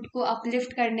मूड को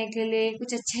अपलिफ्ट करने के लिए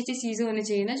कुछ अच्छी अच्छी चीजें होनी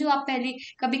चाहिए ना, जो आप पहले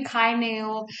कभी खाए नहीं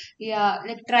हो, या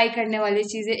लाइक ट्राई करने वाली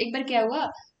चीजें। एक बार क्या हुआ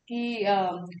कि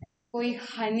कोई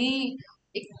हनी,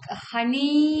 एक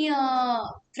honey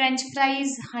French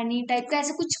fries honey type का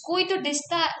ऐसा कुछ कोई तो डिश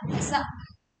था, ऐसा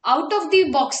आउट ऑफ द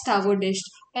बॉक्स था वो डिश।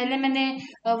 पहले मैंने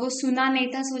वो सुना नहीं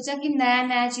था, सोचा कि नया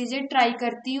नया चीजें ट्राई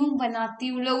करती हूँ, बनाती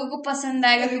हूँ, लोगों को पसंद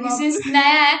आएगा, अरे क्योंकि बाप सिंस रे,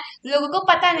 नया है, लोगों को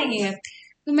पता नहीं है।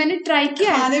 तो मैंने ट्राई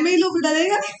किया। खाने में ही लोग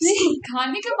डरेगा। नहीं,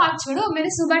 खाने का बात छोड़ो, मैंने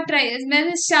सुबह ट्राई,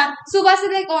 मैंने सुबह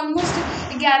से लाइक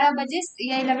ऑलमोस्ट 11 बजे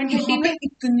या 11:30 यहाँ में। पे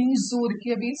इतनी जोर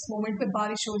की अभी इस मोमेंट पे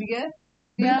बारिश हो रही है,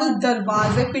 या बिल्कुल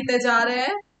दरवाजे पिटे जा रहे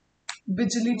हैं,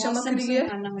 बिजली चमक मौसम रही है।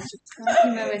 सुहाना हो चुका कि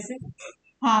मैं वैसे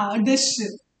हाँ, डिश,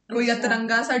 कोई डिश,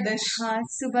 अतरंगा सा डिश। हाँ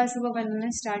सुबह सुबह बनाना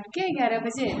स्टार्ट किया 11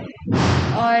 बजे।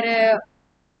 और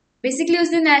बेसिकली उस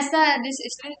दिन ऐसा डिश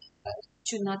इसलिए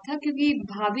चुना था क्योंकि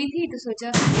भाभी थी, तो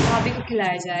सोचा भाभी को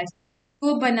खिलाया जाए।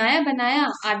 वो बनाया बनाया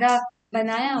आधा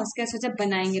बनाया, उसके बाद सोचा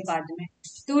बनाएंगे बाद में।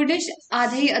 तो वो डिश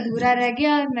आधा ही अधूरा रह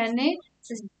गया, और मैंने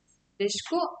उस डिश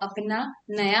को अपना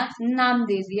नया नाम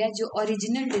दे दिया। जो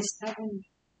ओरिजिनल डिश था वो नहीं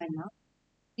बना।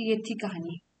 ये थी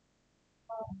कहानी।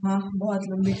 हाँ, बहुत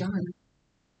लंबी कहानी।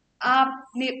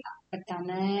 आपने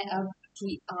बताना है अब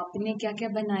कि आपने क्या क्या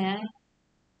बनाया है।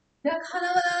 मेरा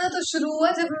खाना बनाना तो शुरू हुआ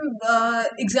जब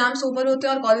एग्जाम्स ओवर होते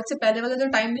हैं और कॉलेज से पहले वाला जो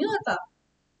टाइम नहीं होता।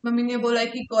 मम्मी ने बोला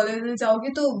कि कॉलेज में जाओगी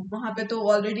तो वहां पे तो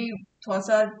ऑलरेडी थोड़ा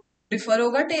सा डिफर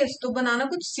होगा टेस्ट, तो बनाना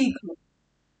कुछ सीख लो।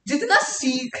 जितना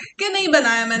सीख के नहीं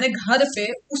बनाया मैंने घर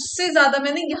पे, उससे ज्यादा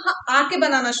मैंने यहाँ आके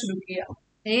बनाना शुरू किया।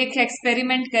 एक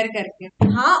एक्सपेरिमेंट कर करके।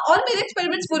 हाँ, और मेरे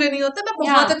एक्सपेरिमेंट्स पूरे नहीं होते, मैं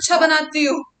या बहुत अच्छा बनाती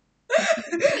हूँ।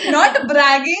 नॉट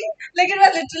ब्रैगिंग, लेकिन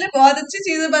मैं लिटरली बहुत अच्छी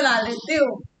चीजें बना लेती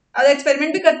हूँ। और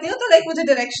एक्सपेरिमेंट भी करती हूँ, तो लाइक मुझे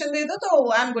डायरेक्शन दे दो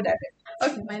तो I am good at it.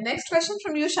 Okay, my next question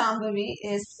from you Shambhavi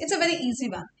is, it's a very easy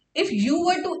one. If you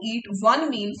were to eat one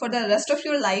meal for the rest of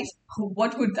your life,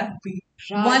 what would that be?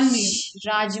 राज One meal.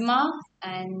 Rajma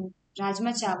and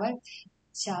rajma चावल।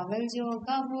 चावल जो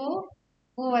होगा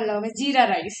वो वाला होगा जीरा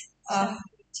rice. आह,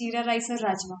 जीरा राइस और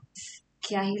राजमा,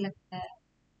 क्या ही लगता है।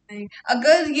 नहीं,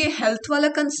 अगर ये हेल्थ वाला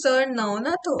कंसर्न ना हो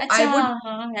ना तो अच्छा आई वुड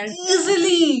हाँ, हेल्थ का है।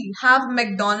 easily have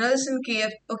McDonald's and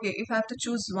KF. Okay, if I have to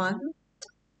choose one,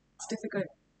 it's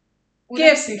difficult. पूरा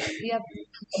KFC. या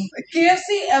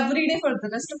KFC every day for the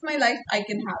rest of my life, I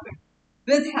can have it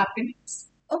with happiness.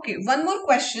 Okay, one more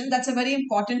question. That's a very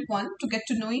important one to get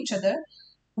to know each other.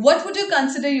 What would you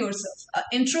consider yourself?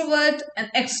 An introvert,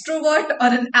 an extrovert,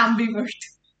 or an ambivert?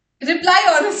 Reply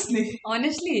honestly.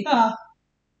 Honestly. हाँ.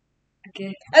 Okay.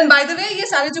 And by the way, ये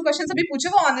सारे जो questions अभी पूछे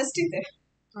वो honesty थे.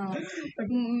 हाँ,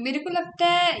 मेरे को लगता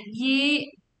है ये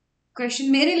क्वेश्चन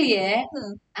मेरे लिए है,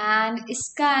 Hmm. एंड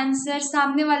इसका आंसर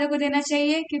सामने वाले को देना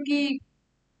चाहिए, क्योंकि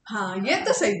हाँ, ये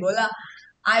तो सही बोला.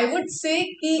 I would say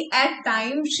कि at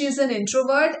times she is an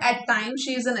introvert, at times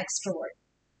she is an extrovert.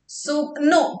 So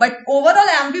no, but overall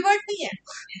ambivert नहीं है.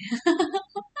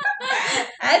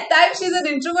 At times she is an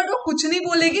introvert. वो कुछ नहीं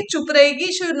बोलेगी, चुप रहेगी.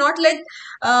 She will not let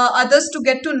others to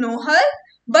get to know her.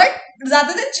 But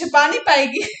ज्यादा देर छिपा नहीं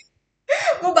पाएगी.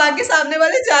 वो बाकी सामने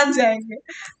वाले जान जाएंगे.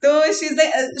 तो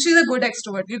she's a good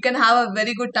extrovert. You can have a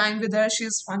very good time with her.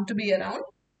 She's fun to be around.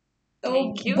 So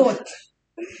thank you. both.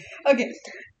 Okay.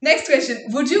 Next question.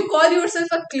 Would you call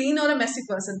yourself a clean or a messy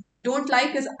person? Don't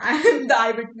like is I am the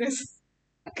eyewitness.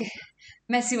 Okay,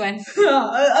 Messi one.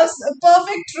 A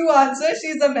perfect true answer.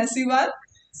 She's the messy one.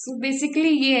 So basically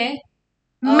ये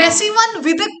है Messy one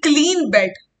with a clean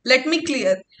bed. Let me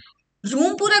clear.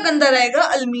 Room पूरा गंदा रहेगा,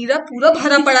 अलमीरा पूरा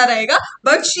भरा पड़ा रहेगा,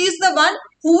 but she is the one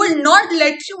who will not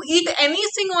let you eat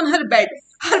anything on her bed.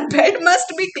 Her bed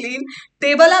must be clean.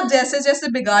 Table आप जैसे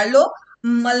जैसे बिगाड़ लो,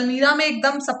 अलमीरा में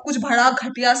एकदम सब कुछ भरा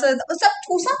घटिया सा, सब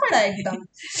ठूसा पड़ा है एकदम,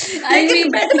 आई लेकिन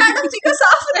मीन बेड मैडम जी का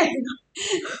साफ रहेगा.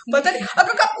 पता नहीं,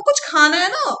 अगर आपको कुछ खाना है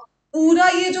ना, पूरा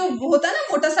ये जो होता है ना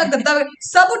मोटा सा गद्दा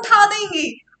सब उठा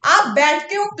देंगी. आप बैठ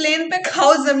के वो प्लेन पे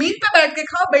खाओ, जमीन पे बैठ के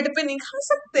खाओ, बेड पे नहीं खा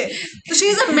सकते. तो she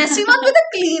is a Messi one with a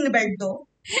clean bed दो.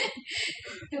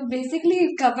 तो बेसिकली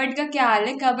कबर्ड का क्या हाल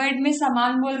है? कबर्ड में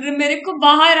सामान बोल रहे मेरे को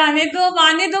बाहर आने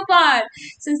दो बाहर।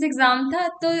 सिंस एग्जाम था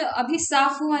तो अभी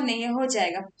साफ हुआ नहीं है, हो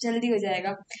जाएगा, जल्दी हो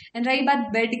जाएगा। एंड रही बात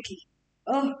बेड की,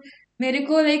 ओह, मेरे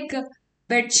को लाइक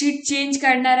बेडशीट चेंज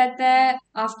करना रहता है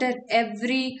आफ्टर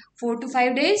एवरी 4 to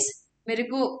 5 days। मेरे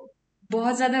को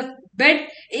बहुत ज्यादा बेड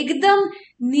एकदम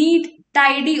नीट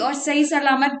टाइडी और सही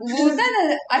सलामत, वो होता है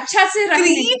ना, अच्छा से रखने।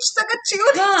 क्रीच तक अच्छी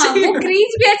होनी हाँ, वो चाहिए.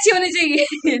 क्रीज भी अच्छी होनी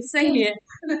चाहिए। सही है।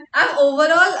 I M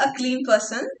overall a clean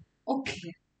person.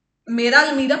 Okay. मेरा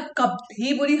अलमीरा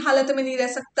कभी बुरी हालत में नहीं रह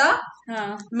सकता।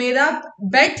 हाँ, मेरा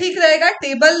बेड ठीक रहेगा,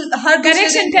 टेबल हर दूसरे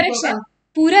करेक्शन दिन ठीक होगा। करेक्शन,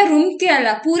 पूरा रूम के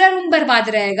अलावा पूरा रूम बर्बाद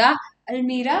रहेगा,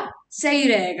 अलमीरा सही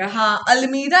रहेगा। हाँ,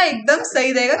 अलमीरा एकदम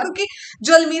सही रहेगा, क्योंकि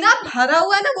जो अलमीरा भरा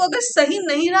हुआ है ना, वो अगर सही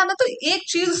नहीं रहा ना, तो एक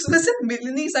चीज उसमें से मिल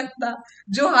नहीं सकता,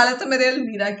 जो हालत है मेरे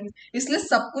अलमीरा की। इसलिए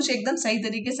सब कुछ एकदम सही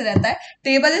तरीके से रहता है।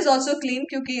 टेबल इज ऑल्सो क्लीन,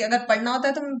 क्योंकि अगर पढ़ना होता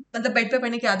है तो मतलब बेड पे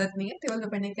पढ़ने की आदत नहीं है, टेबल पे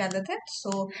पढ़ने की आदत है,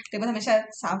 सो टेबल हमेशा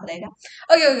साफ रहेगा।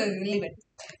 Okay okay, leave it.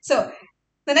 So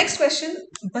the next question,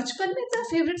 बचपन में तेरा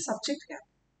फेवरेट सब्जेक्ट क्या?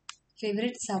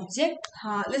 Favourite subject?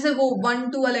 हाँ, जैसे वो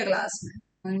 1-2 वाले क्लास में।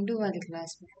 1-2 वाले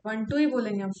क्लास में? 1-2 ही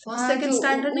बोलेंगे हम, फर्स्ट हाँ, सेकंड तो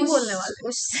स्टैंडर्ड नहीं उस बोलने वाले।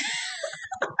 उस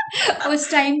उस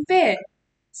टाइम पे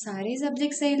सारे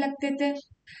सब्जेक्ट सही लगते थे।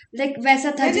 लाइक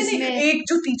वैसा था नहीं नहीं नहीं, जिसमें एक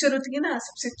जो टीचर होती है ना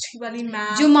सबसे अच्छी वाली जो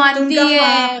मैम, तो मानती उनका,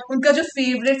 हाँ, है। उनका जो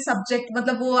फेवरेट सब्जेक्ट,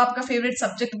 मतलब वो आपका फेवरेट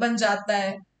सब्जेक्ट बन जाता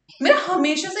है। मेरा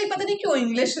हमेशा से ही पता नहीं क्यों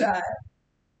इंग्लिश रहा है।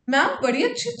 मैम बड़ी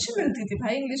अच्छी अच्छी मिलती थी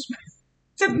भाई इंग्लिश में।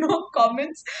 जब नो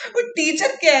कमेंट्स, वो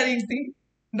टीचर केयरिंग थी,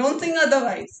 डोंट थिंक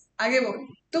अदरवाइज। आगे बोल,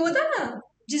 तू बता ना।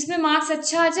 जिसमें मार्क्स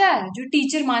अच्छा आ जाए, जो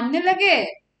टीचर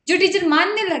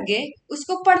मानने लगे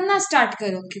उसको पढ़ना स्टार्ट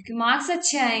करो, क्योंकि मार्क्स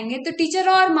अच्छे आएंगे तो टीचर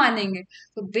और मानेंगे।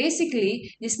 तो बेसिकली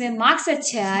जिसमें मार्क्स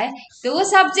अच्छे आए तो वो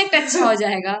सब्जेक्ट अच्छा हो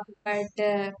जाएगा। बट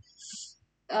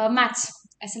मैथ्स,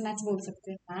 ऐसे मैथ्स बोल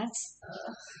सकते हैं, मैथ्स।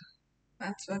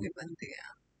 मैथ्स वाली बनती है,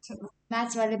 चलो।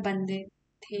 मैथ्स वाले बंदे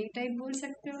थे टाइप बोल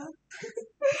सकते हो आप।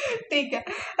 ठीक है।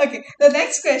 Okay, the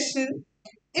next question,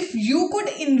 if you could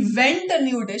invent a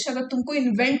new dish, अगर तुमको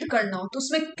इन्वेंट करना हो तो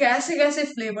उसमें कैसे कैसे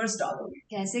फ्लेवर्स डालोगे?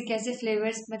 कैसे कैसे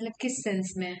फ्लेवर्स मतलब किस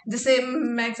सेंस में? जैसे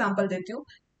मैं एग्जांपल देती हूँ,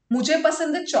 मुझे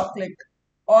पसंद है चॉकलेट,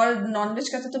 और नॉनवेज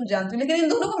का तो तुम जानती हो, लेकिन इन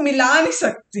दोनों को मिला नहीं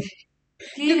सकती,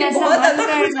 प्लीज क्योंकि ऐसा बहुत मत अलग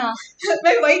हो करना।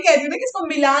 मैं वही कह रही हूँ ना कि इसको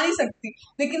मिला नहीं सकती।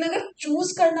 लेकिन अगर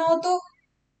चूज करना हो तो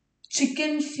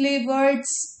चिकन फ्लेवर्ड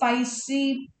स्पाइसी,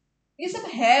 ये सब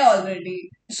है ऑलरेडी,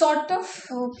 सॉर्ट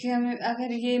ऑफ। ओके, हमें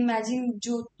अगर ये इमेजिन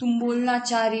जो तुम बोलना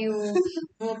चाह रही हो,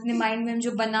 वो अपने माइंड में हम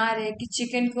जो बना रहे हैं कि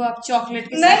चिकन को आप चॉकलेट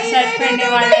के साथ नहीं सर्व नहीं नहीं करने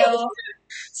नहीं वाले नहीं, हो।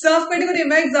 सर्व करने को नहीं,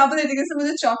 मैं एग्जांपल देती हूँ, जैसे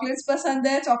मुझे चॉकलेट्स पसंद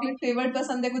है, चॉकलेट फ्लेवर्ड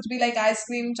पसंद है, कुछ भी like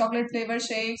ice cream, chocolate flavour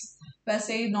shakes,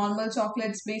 वैसे ही नॉर्मल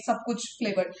चॉकलेट्स भी सब कुछ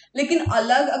फ्लेवर्ड। लेकिन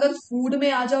अलग अगर फूड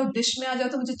में आ जाओ, डिश में आ जाओ,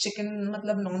 तो मुझे चिकन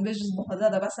मतलब नॉनवेज बहुत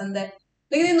ज्यादा पसंद है।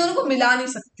 लेकिन इन दोनों को मिला नहीं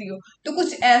सकती हो, तो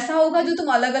कुछ ऐसा होगा जो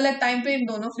तुम अलग अलग टाइम पे इन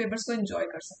दोनों फ्लेवर्स को एंजॉय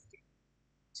कर सकती हो,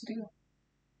 ठीक है?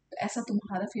 तो ऐसा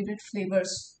तुम्हारा फेवरेट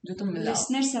फ्लेवर्स जो तुम मिलाओ।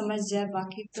 लिसनर समझ जाए,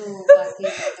 बाकी तो बात ही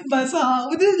अलग है। बस हाँ,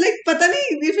 मुझे लाइक पता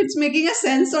नहीं if it's making a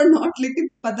sense और नॉट, लेकिन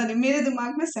पता नहीं मेरे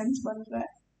दिमाग में सेंस बन रहा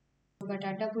है।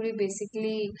 बटाटा पूरी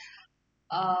बेसिकली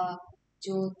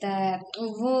जो होता है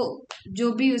वो,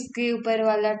 जो भी उसके ऊपर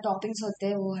वाला टॉपिंग्स होते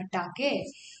हैं वो हटा के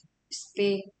उस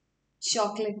पे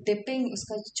चॉकलेट डिपिंग,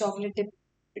 उसका चॉकलेट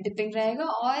डिपिंग रहेगा।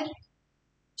 और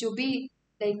जो भी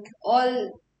लाइक ऑल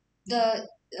द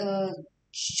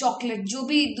चॉकलेट, जो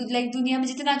भी लाइक दुनिया में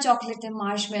जितना चॉकलेट है,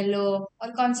 मार्शमेलो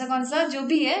और कौन सा जो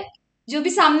भी है, जो भी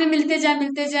सामने मिलते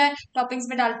जाए टॉपिंग्स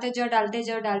में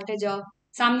डालते जाओ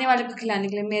सामने वाले को खिलाने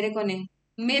के लिए, मेरे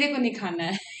को नहीं खाना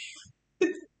है।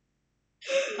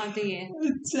 हाँ, तो ये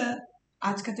अच्छा,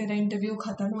 आज का तेरा इंटरव्यू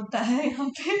खत्म होता है यहाँ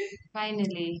पे।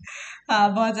 फाइनली।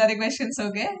 हाँ, बहुत सारे क्वेश्चंस हो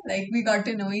गए, like we got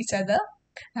to know each other.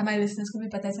 हमारे लिसनर्स को भी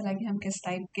पता चला कि हम किस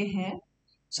टाइप के हैं,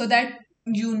 सो दैट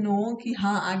यू नो कि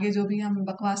हाँ, आगे जो भी हम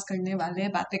बकवास करने वाले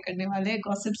हैं, बातें करने वाले हैं,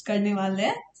 गॉसिप्स करने वाले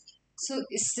हैं, सो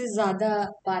इससे ज्यादा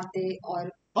बातें और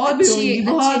भी अच्छी होंगी, अच्छी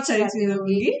बहुत अच्छी सारी बातें चीजें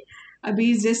होगी। होंगी।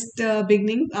 अभी just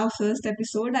beginning our first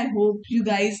episode, I hope you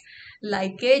guys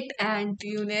like it and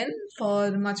tune in for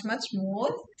much much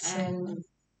more. So and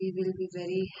we will be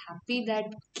very happy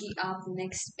that कि आप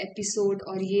नेक्स्ट एपिसोड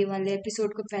और ये वाले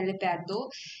एपिसोड को पहले प्यार दो,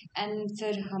 एंड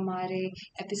फिर हमारे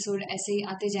एपिसोड ऐसे ही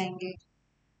आते जाएंगे।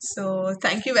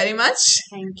 thank you very much.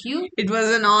 Thank you. It was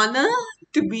an honor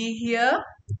to be here,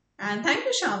 and thank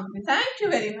you, Shamli. Thank you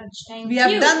very much. We thank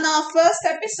have you. done our first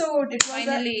episode. It was a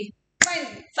finally.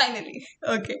 finally.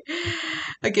 Okay.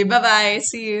 Okay. Bye bye.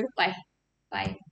 See you. Bye bye.